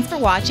 Thanks for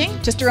watching.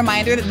 Just a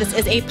reminder that this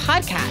is a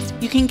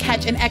podcast. You can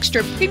catch an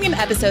extra premium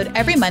episode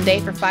every Monday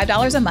for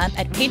 $5 a month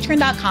at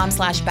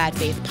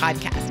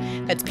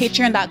patreon.com/badfaithpodcast. That's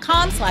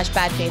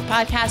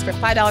patreon.com/badfaithpodcast for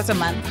 $5 a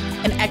month,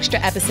 an extra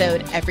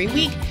episode every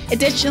week.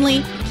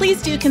 Additionally,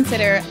 please do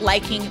consider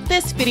liking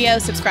this video,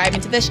 subscribing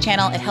to this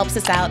channel. It helps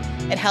us out.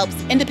 It helps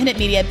independent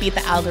media beat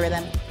the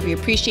algorithm. We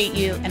appreciate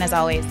you. And as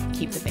always,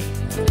 keep the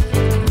faith.